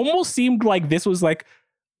 it almost seemed like this was like,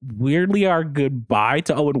 weirdly our goodbye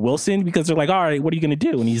to Owen Wilson because they're like, all right, what are you going to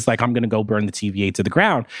do? And he's like, I'm going to go burn the TVA to the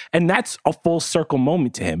ground. And that's a full circle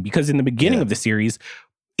moment to him because in the beginning of the series,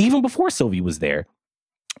 even before Sylvie was there,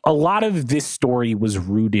 a lot of this story was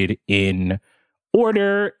rooted in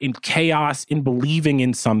order, in chaos, in believing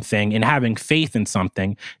in something, in having faith in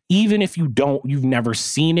something, even if you've never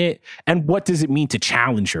seen it. And what does it mean to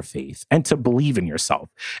challenge your faith and to believe in yourself?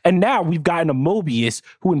 And now we've gotten a Mobius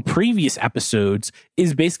who in previous episodes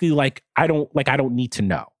is basically like, I don't need to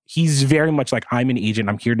know. He's very much like, I'm an agent.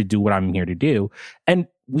 I'm here to do what I'm here to do. And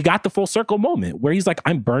we got the full circle moment where he's like,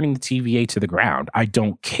 I'm burning the TVA to the ground. I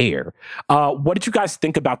don't care. What did you guys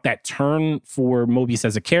think about that turn for Mobius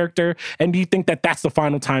as a character? And do you think that that's the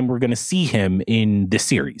final time we're going to see him in this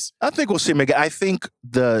series? I think we'll see him again. I think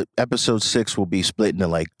the episode 6 will be split into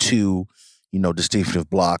like 2, distinctive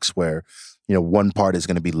blocks where, one part is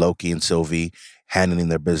going to be Loki and Sylvie handling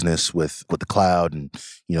their business with the cloud and,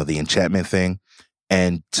 the enchantment thing.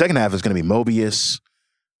 And second half is going to be Mobius,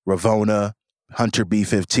 Ravonna, Hunter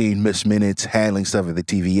B-15, Miss Minutes, handling stuff at the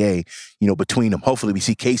TVA, between them. Hopefully we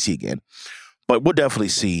see Casey again. But we'll definitely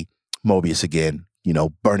see Mobius again,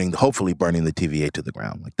 hopefully burning the TVA to the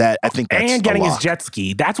ground. Like that, I think that's and getting his jet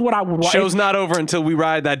ski. That's what I would want. Show's not over until we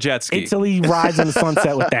ride that jet ski. Until he rides in the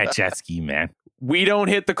sunset with that jet ski, man. We don't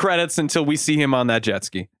hit the credits until we see him on that jet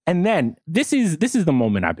ski. And then this is the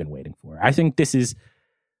moment I've been waiting for. I think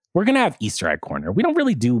we're going to have Easter egg corner. We don't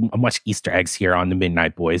really do much Easter eggs here on the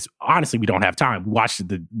Midnight Boys. Honestly, we don't have time. We watch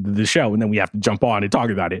the show and then we have to jump on and talk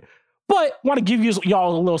about it. But want to give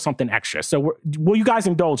y'all a little something extra. So will you guys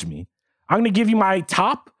indulge me? I'm going to give you my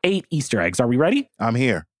top 8 Easter eggs. Are we ready? I'm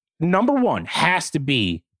here. Number 1 has to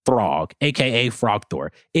be Throg, a.k.a. Frog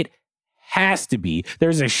Thor. It has to be.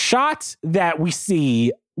 There's a shot that we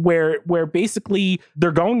see where basically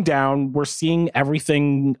they're going down, we're seeing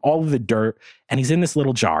everything, all of the dirt, and he's in this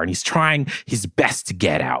little jar and he's trying his best to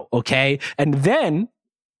get out, okay? And then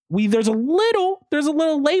there's a little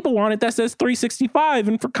label on it that says 365,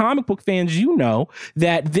 and for comic book fans,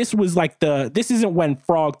 that this was like this isn't when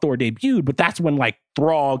Frog Thor debuted, but that's when like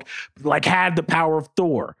Throg like had the power of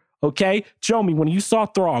Thor, okay? Jomi, when you saw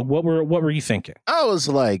Throg, what were you thinking? I was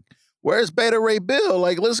like, where's Beta Ray Bill?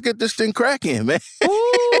 Like, let's get this thing cracking, man.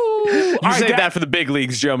 You save that for the big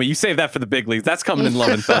leagues, Jomi. You save that for the big leagues. That's coming in Love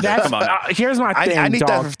and Thunder. Come on. Here's my thing, I need dog.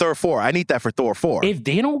 that for Thor 4. I need that for Thor 4. If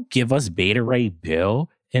they don't give us Beta Ray Bill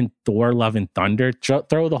in Thor Love and Thunder,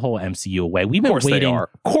 throw the whole MCU away. We've been waiting. Of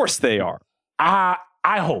course they are. I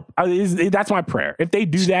hope. That's my prayer. If they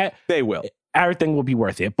do that, they will. Everything will be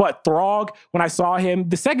worth it. But Throg, when I saw him,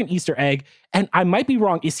 the second Easter egg, and I might be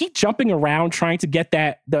wrong, is he jumping around trying to get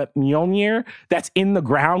the Mjolnir that's in the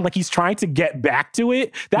ground? Like he's trying to get back to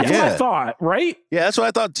it? That's what I thought, right? Yeah, that's what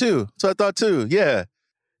I thought too. Yeah.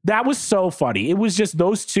 That was so funny. It was just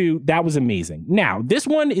those two. That was amazing. Now, this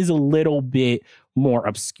one is a little bit more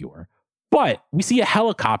obscure, but we see a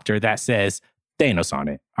helicopter that says Thanos on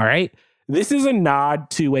it. All right. This is a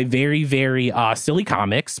nod to a very, very silly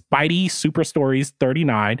comic, Spidey Super Stories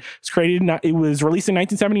 39. It was released in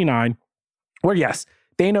 1979, where yes,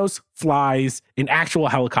 Thanos flies an actual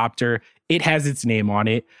helicopter. It has its name on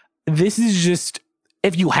it. This is just,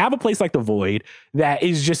 if you have a place like the Void that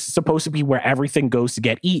is just supposed to be where everything goes to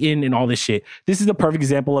get eaten and all this shit, this is the perfect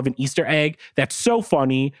example of an Easter egg that's so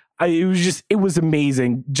funny. It was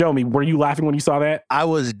amazing. Jomi, were you laughing when you saw that? I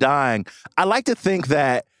was dying. I like to think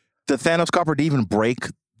that the Thanos copper didn't even break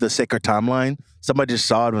the sacred timeline. Somebody just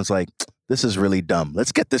saw it and was like, this is really dumb.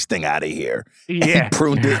 Let's get this thing out of here. Yeah. And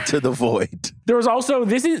pruned it to the Void. There was also,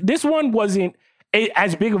 this one wasn't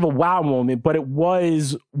as big of a wow moment, but it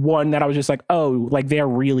was one that I was just like, oh, like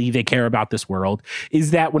they care about this world.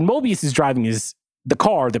 Is that when Mobius is driving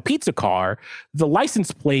the pizza car, the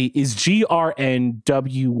license plate is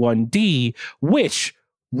GRNW1D, which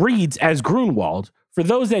reads as Grunwald. For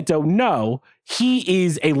those that don't know, he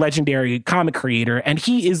is a legendary comic creator, and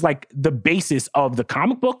he is like the basis of the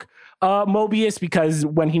comic book Mobius, because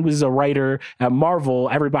when he was a writer at Marvel,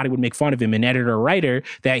 everybody would make fun of him, an editor-writer,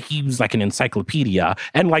 that he was like an encyclopedia.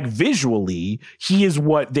 And like visually, he is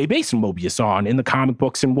what they based Mobius on in the comic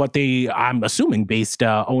books and what I'm assuming, based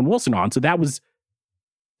Owen Wilson on. So that was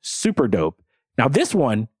super dope. Now this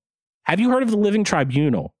one, have you heard of the Living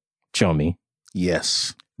Tribunal, Chomi?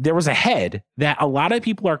 Yes. There was a head that a lot of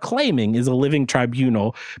people are claiming is a living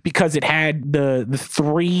tribunal because it had the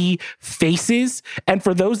 3 faces. And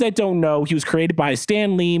for those that don't know, he was created by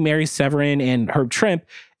Stan Lee, Mary Severin, and Herb Trimpe.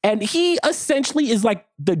 And he essentially is like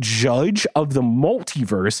the judge of the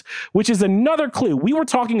multiverse, which is another clue. We were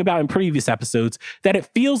talking about in previous episodes that it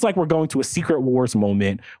feels like we're going to a Secret Wars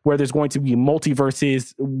moment where there's going to be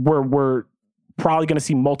multiverses, where we're probably going to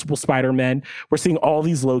see multiple Spider-Men. We're seeing all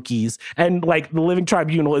these Lokis. And like the Living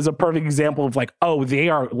Tribunal is a perfect example of like, oh, they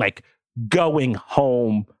are like going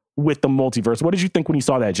home with the multiverse. What did you think when you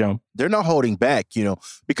saw that, Joan? They're not holding back,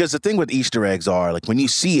 because the thing with Easter eggs are like when you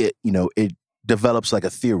see it, it develops like a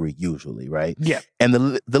theory usually, right? Yeah. And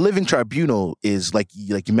the Living Tribunal is like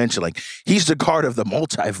you mentioned, like he's the guard of the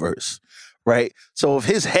multiverse, right? So if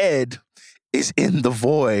his head is in the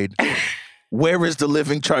Void, where is the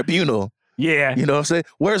Living Tribunal? Yeah. You know what I'm saying?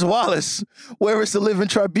 Where's Wallace? Where is the living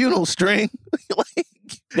tribunal string?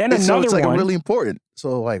 Then so another it's like one. really important.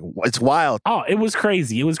 So like it's wild. Oh, it was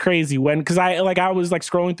crazy. It was crazy because I was like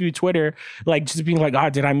scrolling through Twitter, like just being like, oh,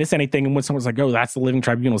 did I miss anything? And when someone's like, oh, that's the living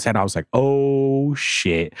tribunal's head, I was like, oh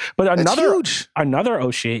shit. But another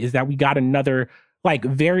oh shit is that we got another like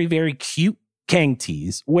very, very cute Kang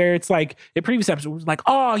tease where it's like in previous episode it was like,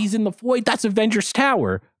 oh, he's in the void. That's Avengers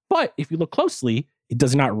Tower. But if you look closely, it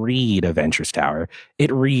does not read Avengers Tower.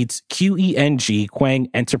 It reads QENG, Quang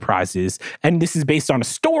Enterprises. And this is based on a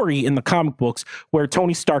story in the comic books where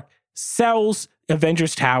Tony Stark sells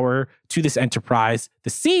Avengers Tower to this enterprise, the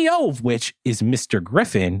CEO of which is Mr.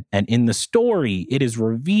 Griffin. And in the story, it is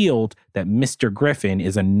revealed that Mr. Griffin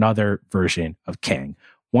is another version of Kang.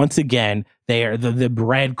 Once again, they are the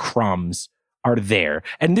breadcrumbs are there.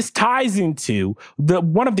 And this ties into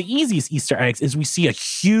one of the easiest Easter eggs is we see a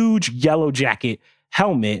huge Yellow Jacket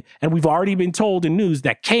helmet, and we've already been told in news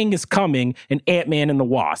that Kang is coming in Ant-Man and the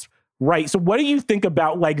Wasp, right? So what do you think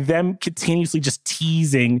about like them continuously just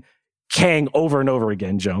teasing Kang over and over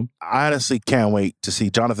again, Joe? I honestly can't wait to see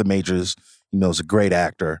Jonathan Majors, is a great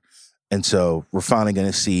actor. And so we're finally going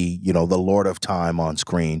to see, the Lord of Time on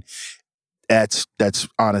screen. That's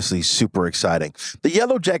honestly super exciting. The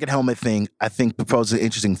Yellow Jacket helmet thing, I think, proposes an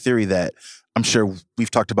interesting theory that I'm sure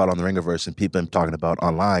we've talked about on the Ringerverse and people have been talking about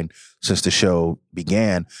online since the show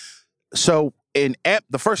began. So in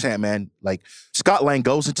the first Ant-Man, like Scott Lang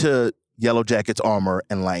goes into Yellow Jacket's armor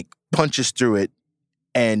and like punches through it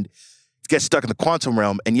and gets stuck in the quantum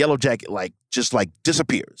realm, and Yellow Jacket just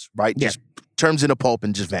disappears, right? Yeah. Just turns into pulp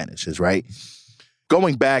and just vanishes, right?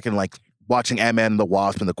 Going back and like watching Ant-Man and the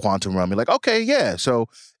Wasp in the quantum realm, you're like, okay, yeah. So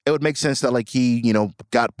it would make sense that like he,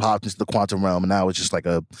 got popped into the quantum realm and now it's just like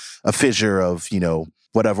a fissure of,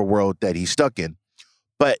 whatever world that he's stuck in.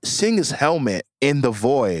 But seeing his helmet in the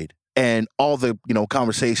void and all the,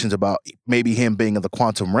 conversations about maybe him being in the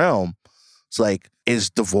quantum realm, it's like,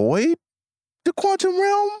 is the void the quantum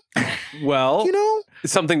realm? Well,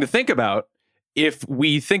 something to think about. If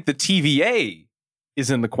we think the TVA is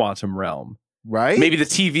in the quantum realm, right? Maybe the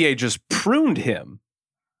TVA just pruned him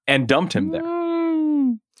and dumped him there.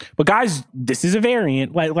 But guys, this is a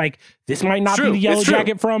variant. Like this might not be the Yellow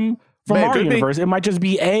Jacket from our universe. It might just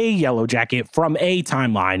be a Yellow Jacket from a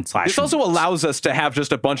timeline / This also allows us to have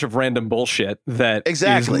just a bunch of random bullshit that is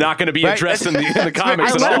not going to be right? addressed in the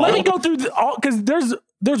comics at all. Let me go through because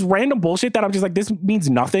there's random bullshit that I'm just like, this means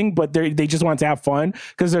nothing, but they just want to have fun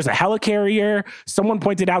because there's a helicarrier. Someone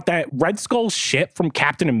pointed out that Red Skull's ship from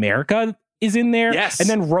Captain America is in there. Yes. And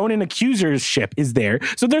then Ronan Accuser's ship is there.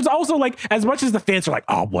 So there's also like, as much as the fans are like,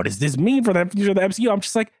 oh, what does this mean for the future of the MCU? I'm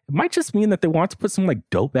just like, it might just mean that they want to put some like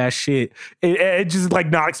dope ass shit and just like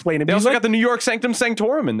not explain it. They also got the New York Sanctum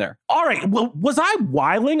Sanctorum in there. All right. Well, was I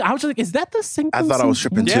wiling? I was just like, is that the Sanctum? I thought I was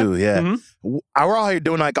tripping too. Yeah. Mm-hmm. We're all here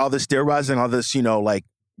doing like all this theorizing, all this, like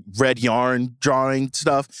red yarn drawing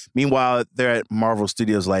stuff. Meanwhile, they're at Marvel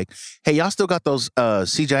Studios like, hey, y'all still got those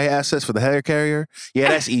CGI assets for the helicarrier? Yeah,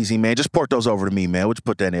 that's easy, man. Just port those over to me, man. We'll just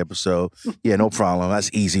put that in the episode. Yeah, no problem. That's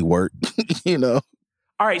easy work,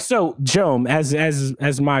 All right, so Joe,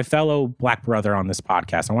 as my fellow Black brother on this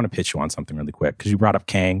podcast, I want to pitch you on something really quick because you brought up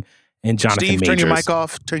Kang and Jonathan Steve, Majors. turn your mic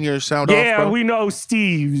off. Turn your sound off, Yeah, bro. we know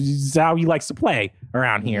Steve is how he likes to play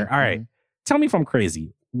around here. All right, tell me if I'm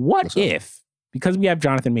crazy. What if, because we have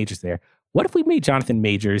Jonathan Majors there, what if we made Jonathan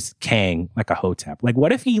Majors Kang like a hotep? Like,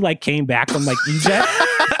 what if he like came back from like Egypt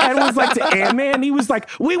and was like to Ant-Man and he was like,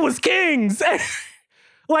 we was kings.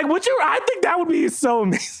 Like, I think that would be so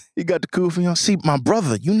amazing. You got the kufi. See, my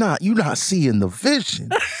brother, you not seeing the vision,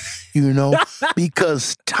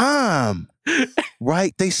 because time,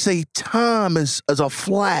 right? They say time is a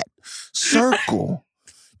flat circle.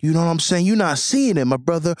 You know what I'm saying? You're not seeing it, my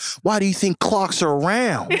brother. Why do you think clocks are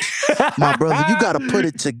round? My brother, you got to put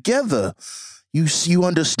it together. You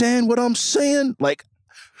understand what I'm saying? Like,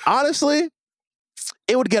 honestly,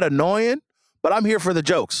 it would get annoying, but I'm here for the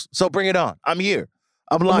jokes. So bring it on. I'm here.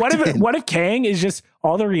 I'm locked in. What if Kang is just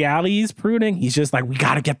all the reality he's pruning? He's just like, we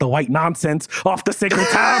got to get the white nonsense off the sacred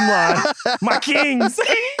timeline. My kings.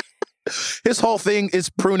 His whole thing is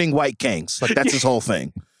pruning white Kangs. Like, that's his whole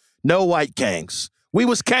thing. No white Kangs. We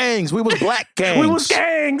was Kangs. We was black Kangs. We was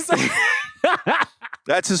Kangs.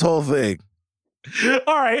 That's his whole thing.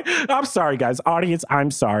 All right. I'm sorry, guys. Audience,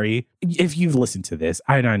 I'm sorry. If you've listened to this,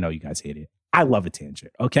 I know you guys hate it. I love a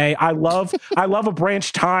tangent, okay? I love a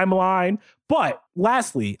branch timeline. But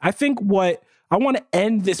lastly, I think what I want to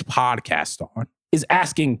end this podcast on is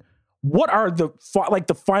asking what are the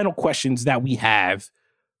final questions that we have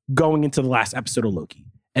going into the last episode of Loki.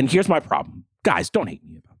 And here's my problem. Guys, don't hate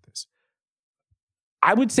me about this.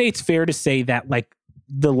 I would say it's fair to say that like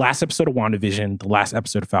the last episode of WandaVision, the last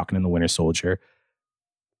episode of Falcon and the Winter Soldier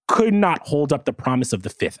could not hold up the promise of the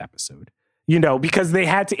 5th episode. You know, because they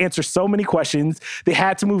had to answer so many questions. They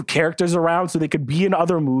had to move characters around so they could be in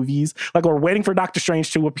other movies. Like, we're waiting for Doctor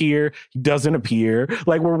Strange to appear. He doesn't appear.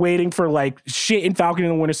 Like, we're waiting for, like, shit in Falcon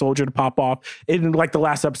and the Winter Soldier to pop off in, like, the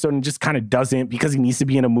last episode and just kind of doesn't because he needs to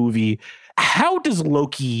be in a movie. How does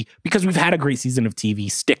Loki, because we've had a great season of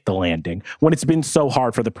TV, stick the landing when it's been so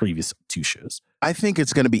hard for the previous 2 shows? I think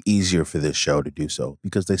it's going to be easier for this show to do so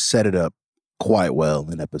because they set it up quite well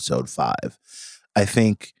in episode 5. I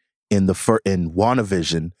think in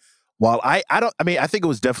WandaVision, while I think it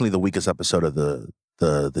was definitely the weakest episode of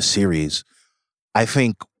the series. I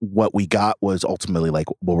think what we got was ultimately like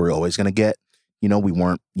what we're always going to get. You know, we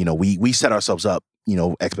weren't, you know, we set ourselves up, you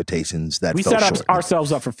know, expectations that we set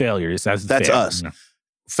ourselves up for failures. That's us. You know?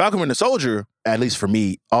 Falcon and the Soldier, at least for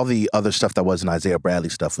me, all the other stuff that wasn't Isaiah Bradley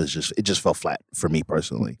stuff was just fell flat for me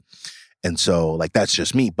personally. And so like, that's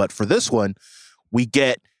just me. But for this one, we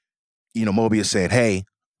get, you know, Mobius saying, hey,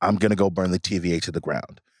 I'm going to go burn the TVA to the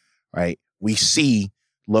ground, right? We see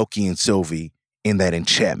Loki and Sylvie in that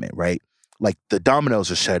enchantment, right? Like the dominoes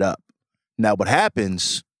are set up. Now what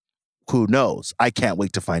happens, who knows? I can't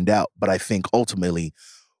wait to find out. But I think ultimately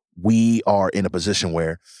we are in a position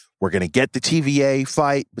where we're going to get the TVA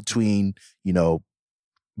fight between, you know,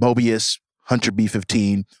 Mobius, Hunter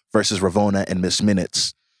B-15 versus Ravonna and Miss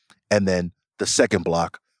Minutes. And then the second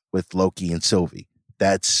block with Loki and Sylvie.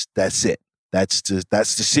 That's it. That's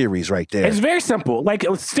the series right there. It's very simple. Like,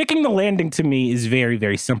 sticking the landing to me is very,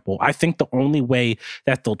 very simple. I think the only way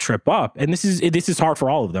that they'll trip up, and this is hard for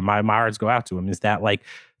all of them, my hearts go out to them, is that like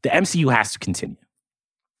the MCU has to continue.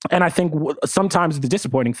 And I think sometimes the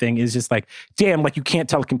disappointing thing is just like, damn, like you can't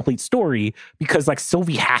tell a complete story because like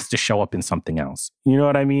Sylvie has to show up in something else. You know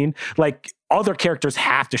what I mean? Like other characters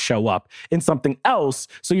have to show up in something else.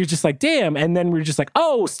 So you're just like, damn. And then we're just like,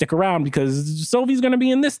 oh, stick around because Sylvie's going to be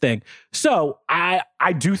in this thing. So I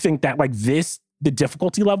do think that like the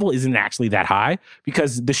difficulty level isn't actually that high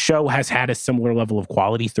because the show has had a similar level of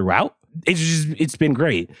quality throughout. It's been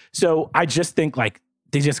great. So I just think like,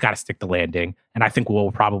 they just got to stick the landing. And I think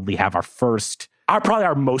we'll probably have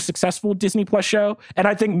our most successful Disney Plus show. And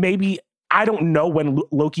I think maybe, I don't know when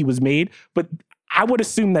Loki was made, but I would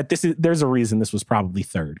assume that there's a reason this was probably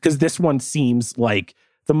 3rd. Because this one seems like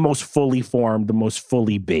the most fully formed, the most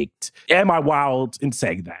fully baked. Am I wild in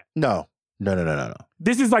saying that? No.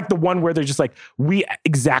 This is like the one where they're just like, we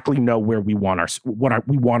exactly know where we want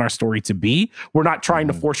our story to be. We're not trying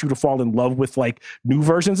to force you to fall in love with like new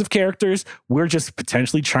versions of characters. We're just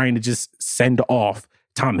potentially trying to just send off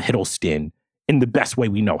Tom Hiddleston in the best way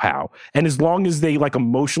we know how. And as long as they like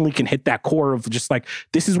emotionally can hit that core of just like,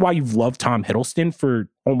 this is why you've loved Tom Hiddleston for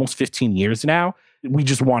almost 15 years now. We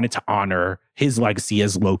just wanted to honor his legacy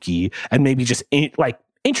as Loki and maybe just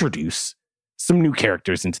introduce some new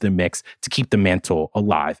characters into the mix to keep the mantle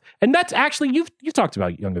alive. And that's actually, you talked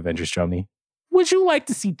about Young Avengers, Jomi. Would you like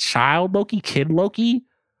to see Child Loki, Kid Loki,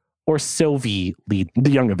 or Sylvie lead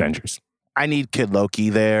the Young Avengers? I need Kid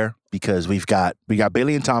Loki there because we got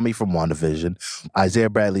Bailey and Tommy from WandaVision,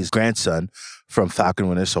 Isaiah Bradley's grandson from Falcon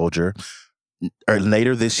Winter Soldier.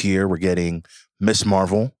 Later this year, we're getting Miss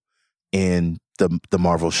Marvel in the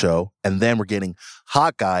Marvel show. And then we're getting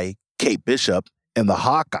Hawkeye, Kate Bishop in the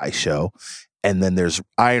Hawkeye show. And then there's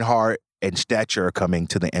Ironheart and Stature coming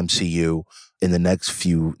to the MCU in the next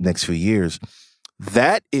few years.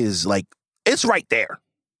 That is like, it's right there.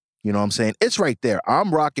 You know what I'm saying? It's right there.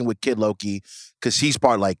 I'm rocking with Kid Loki because he's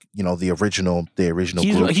part like, you know, the original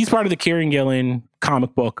group. He's part of the Kieran Gillen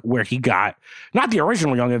comic book where he got, not the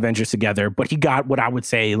original Young Avengers together, but he got what I would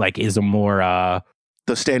say like is a more...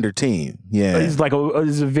 the standard team. Yeah. It's like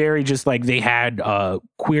it's a very just like they had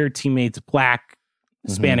queer teammates, Black,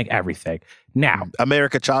 Hispanic, everything. Now,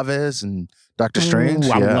 America Chavez and Doctor Strange.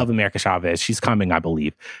 I love America Chavez. She's coming, I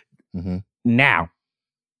believe. Now,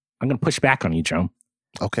 I'm going to push back on you, Joe.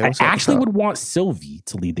 Okay. I actually would want Sylvie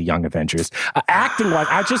to lead the Young Avengers. Acting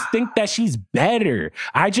like, I just think that she's better.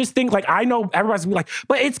 I just think like, I know everybody's gonna be like,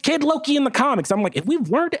 but it's Kid Loki in the comics. I'm like, if we've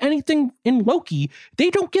learned anything in Loki, they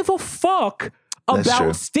don't give a fuck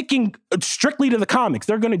about sticking strictly to the comics.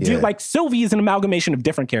 They're going to do like Sylvie is an amalgamation of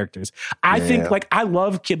different characters. I think like I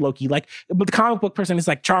love Kid Loki, like, but the comic book person is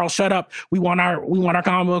like, Charles, shut up. We want our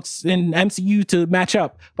comic books in MCU to match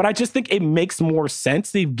up. But I just think it makes more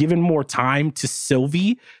sense. They've given more time to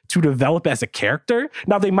Sylvie to develop as a character.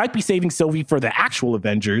 Now they might be saving Sylvie for the actual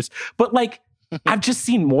Avengers, but like, I've just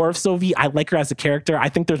seen more of Sylvie. I like her as a character. I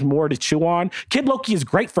think there's more to chew on. Kid Loki is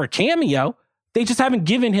great for a cameo. They just haven't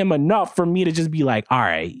given him enough for me to just be like, all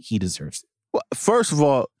right, he deserves it. Well, first of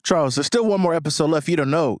all, Charles, there's still one more episode left. You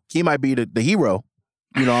don't know. He might be the hero.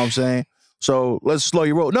 You know what I'm saying? So let's slow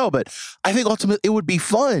your roll. No, but I think ultimately it would be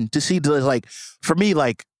fun to see, for me,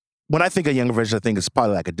 like, when I think of Young Avengers, I think it's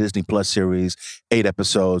probably like a Disney Plus series, 8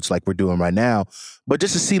 episodes like we're doing right now. But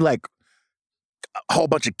just to see like a whole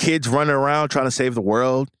bunch of kids running around trying to save the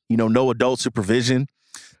world, no adult supervision.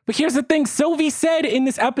 But here's the thing. Sylvie said in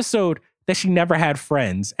this episode that she never had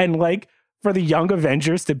friends. And like for the Young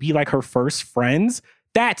Avengers to be like her first friends,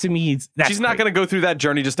 that to me, she's not going to go through that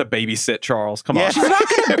journey just to babysit, Charles. Come on. She's not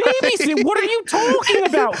going to babysit. What are you talking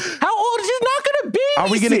about? How old is she not going to babysit? Are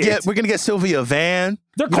we going to get Sylvia a van?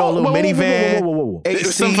 They're called a little minivan. Whoa. It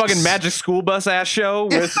was some fucking magic school bus ass show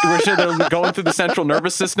where they're going through the central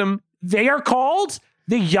nervous system. They are called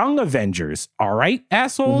the Young Avengers, all right,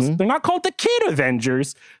 assholes? Mm-hmm. They're not called the Kid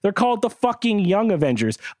Avengers. They're called the fucking Young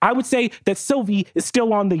Avengers. I would say that Sylvie is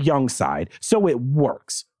still on the young side, so it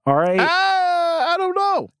works, all right? I don't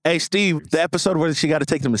know. Hey, Steve, the episode where she got to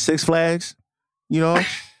take them to Six Flags, and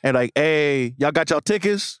like, hey, y'all got y'all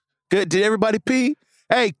tickets? Good. Did everybody pee?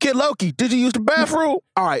 Hey, Kid Loki, did you use the bathroom?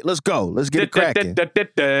 All right, let's go. Let's get it cracking.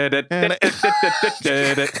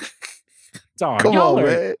 Come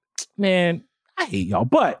on, man. I hate y'all.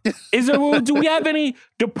 But do we have any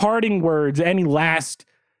departing words? Any last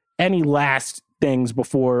things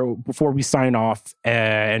before we sign off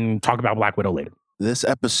and talk about Black Widow later? This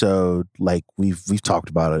episode, like we've talked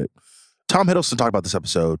about it. Tom Hiddleston talked about this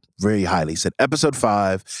episode very highly. He said episode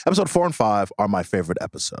 4 and 5 are my favorite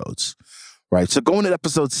episodes. Right. So going to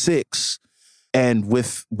episode 6, and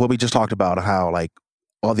with what we just talked about, how like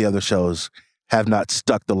all the other shows have not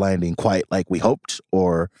stuck the landing quite like we hoped,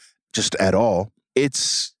 or just at all.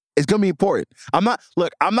 It's gonna be important. I'm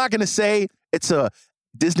not gonna say it's a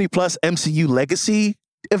Disney Plus MCU legacy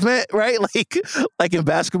event, right? Like in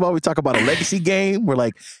basketball, we talk about a legacy game where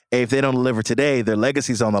like, hey, if they don't deliver today, their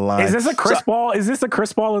legacy's on the line. Is this a Chris Paul? Is this a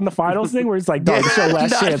Chris Paul in the finals thing where it's like, dog, it's your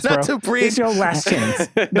last chance, bro? It's your last chance.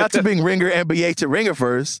 Not to bring Ringer NBA to Ringer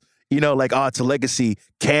first, it's a legacy.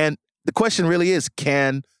 The question really is,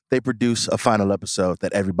 can they produce a final episode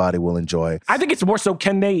that everybody will enjoy? I think it's more so,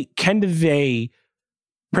 can they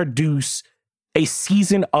produce a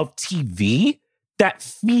season of TV that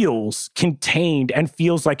feels contained and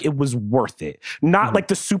feels like it was worth it? Not like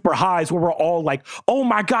the super highs where we're all like, oh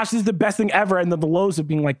my gosh, this is the best thing ever. And then the lows of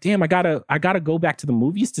being like, damn, I gotta go back to the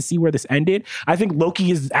movies to see where this ended. I think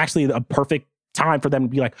Loki is actually a perfect time for them to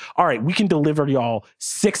be like, all right, we can deliver y'all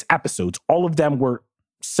 6 episodes. All of them were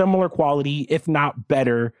similar quality, if not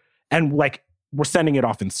better. And like, we're sending it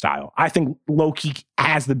off in style. I think Loki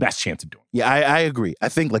has the best chance of doing it. Yeah, I agree. I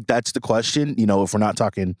think like that's the question, if we're not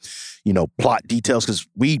talking, plot details, because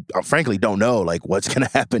we frankly don't know like what's going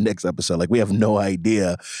to happen next episode. Like we have no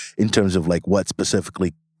idea in terms of like what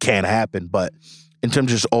specifically can happen. But in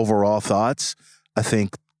terms of just overall thoughts, I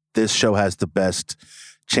think this show has the best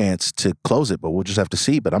chance to close it, but we'll just have to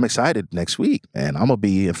see. But I'm excited next week, and I'm going to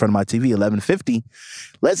be in front of my TV 11:50.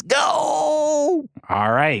 Let's go!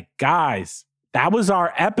 All right, guys. That was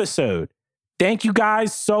our episode. Thank you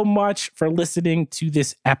guys so much for listening to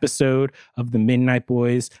this episode of the Midnight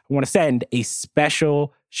Boys. I want to send a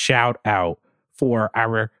special shout out for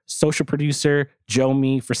our social producer,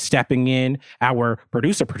 Jomi, for stepping in, our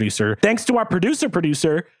producer. Thanks to our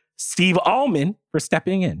producer, Steve Allman, for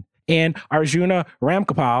stepping in, and Arjuna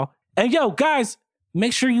Ramgopal. And yo, guys,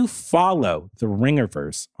 make sure you follow the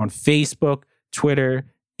Ringerverse on Facebook, Twitter,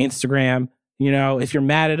 Instagram. If you're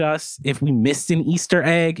mad at us, if we missed an Easter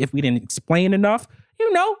egg, if we didn't explain enough,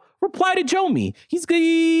 reply to Jomi. He's good.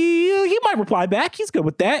 He might reply back. He's good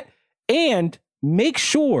with that. And make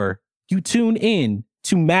sure you tune in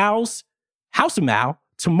to Mal's House of Mal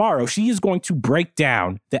tomorrow. She is going to break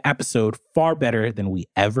down the episode far better than we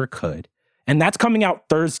ever could. And that's coming out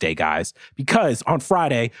Thursday, guys, because on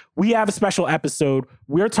Friday, we have a special episode.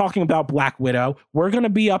 We're talking about Black Widow. We're going to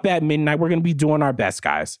be up at midnight. We're going to be doing our best,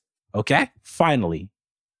 guys. Okay? Finally,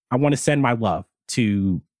 I want to send my love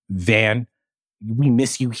to Van. We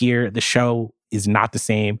miss you here. The show is not the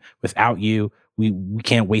same without you. We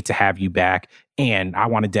can't wait to have you back. And I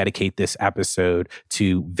want to dedicate this episode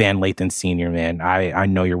to Van Lathan Sr., man. I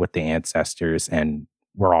know you're with the ancestors, and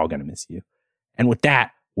we're all going to miss you. And with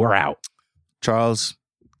that, we're out. Charles,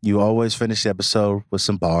 you always finish the episode with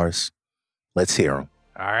some bars. Let's hear them.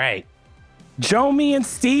 All right. Jomi and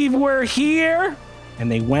Steve were here,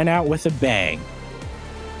 and they went out with a bang.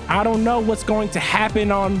 I don't know what's going to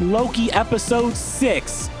happen on Loki episode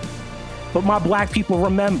 6, but my black people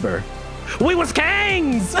remember, we was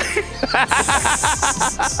kings!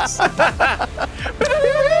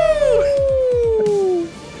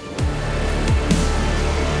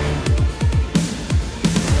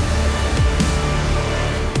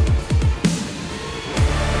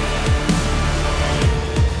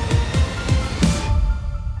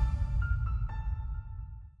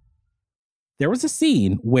 there was a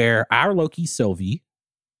scene where our Loki, Sylvie,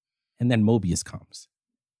 and then Mobius comes.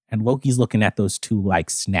 And Loki's looking at those two like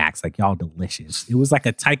snacks, like y'all delicious. It was like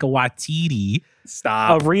a Taika Waititi,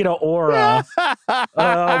 a Rita Ora.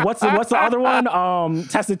 What's the other one?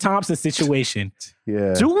 Tessa Thompson situation.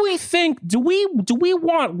 Yeah. Do we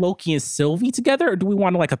want Loki and Sylvie together, or do we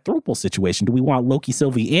want like a throuple situation? Do we want Loki,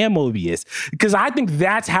 Sylvie, and Mobius? Because I think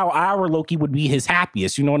that's how our Loki would be his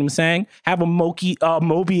happiest. You know what I'm saying? Have a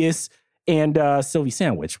Mobius and Sylvie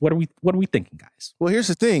sandwich. What are we thinking, guys? Well, here's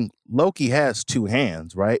the thing. Loki has two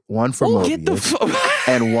hands, right? One for Mobius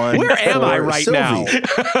and one Where am for I right Sylvie. now?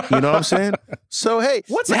 You know what I'm saying? So, hey.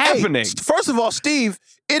 What's happening? First of all, Steve,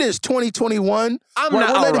 it is 2021. I'm we're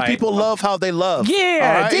not letting all right. people love how they love. Yeah,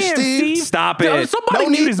 all right, damn, Steve. Stop it. Somebody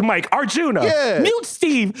mute his mic. Arjuna. Yeah. Mute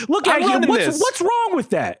Steve. Look at him. What's wrong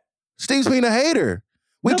with that? Steve's being a hater.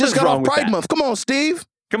 We Nothing's just got wrong off with Pride that. Month. Come on, Steve.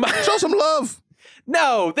 Come on. Show some love.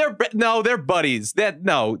 No, they're buddies. Look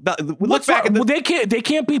What's back at well, they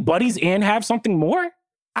can't be buddies and have something more?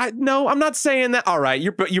 No, I'm not saying that. All right,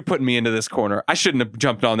 you're putting me into this corner. I shouldn't have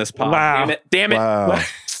jumped on this pod. Wow. Damn it. Wow.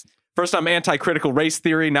 First I'm anti-critical race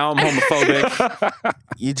theory, now I'm homophobic.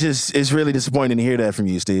 It's really disappointing to hear that from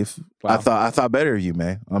you, Steve. Wow. I thought better of you,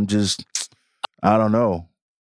 man. I don't know.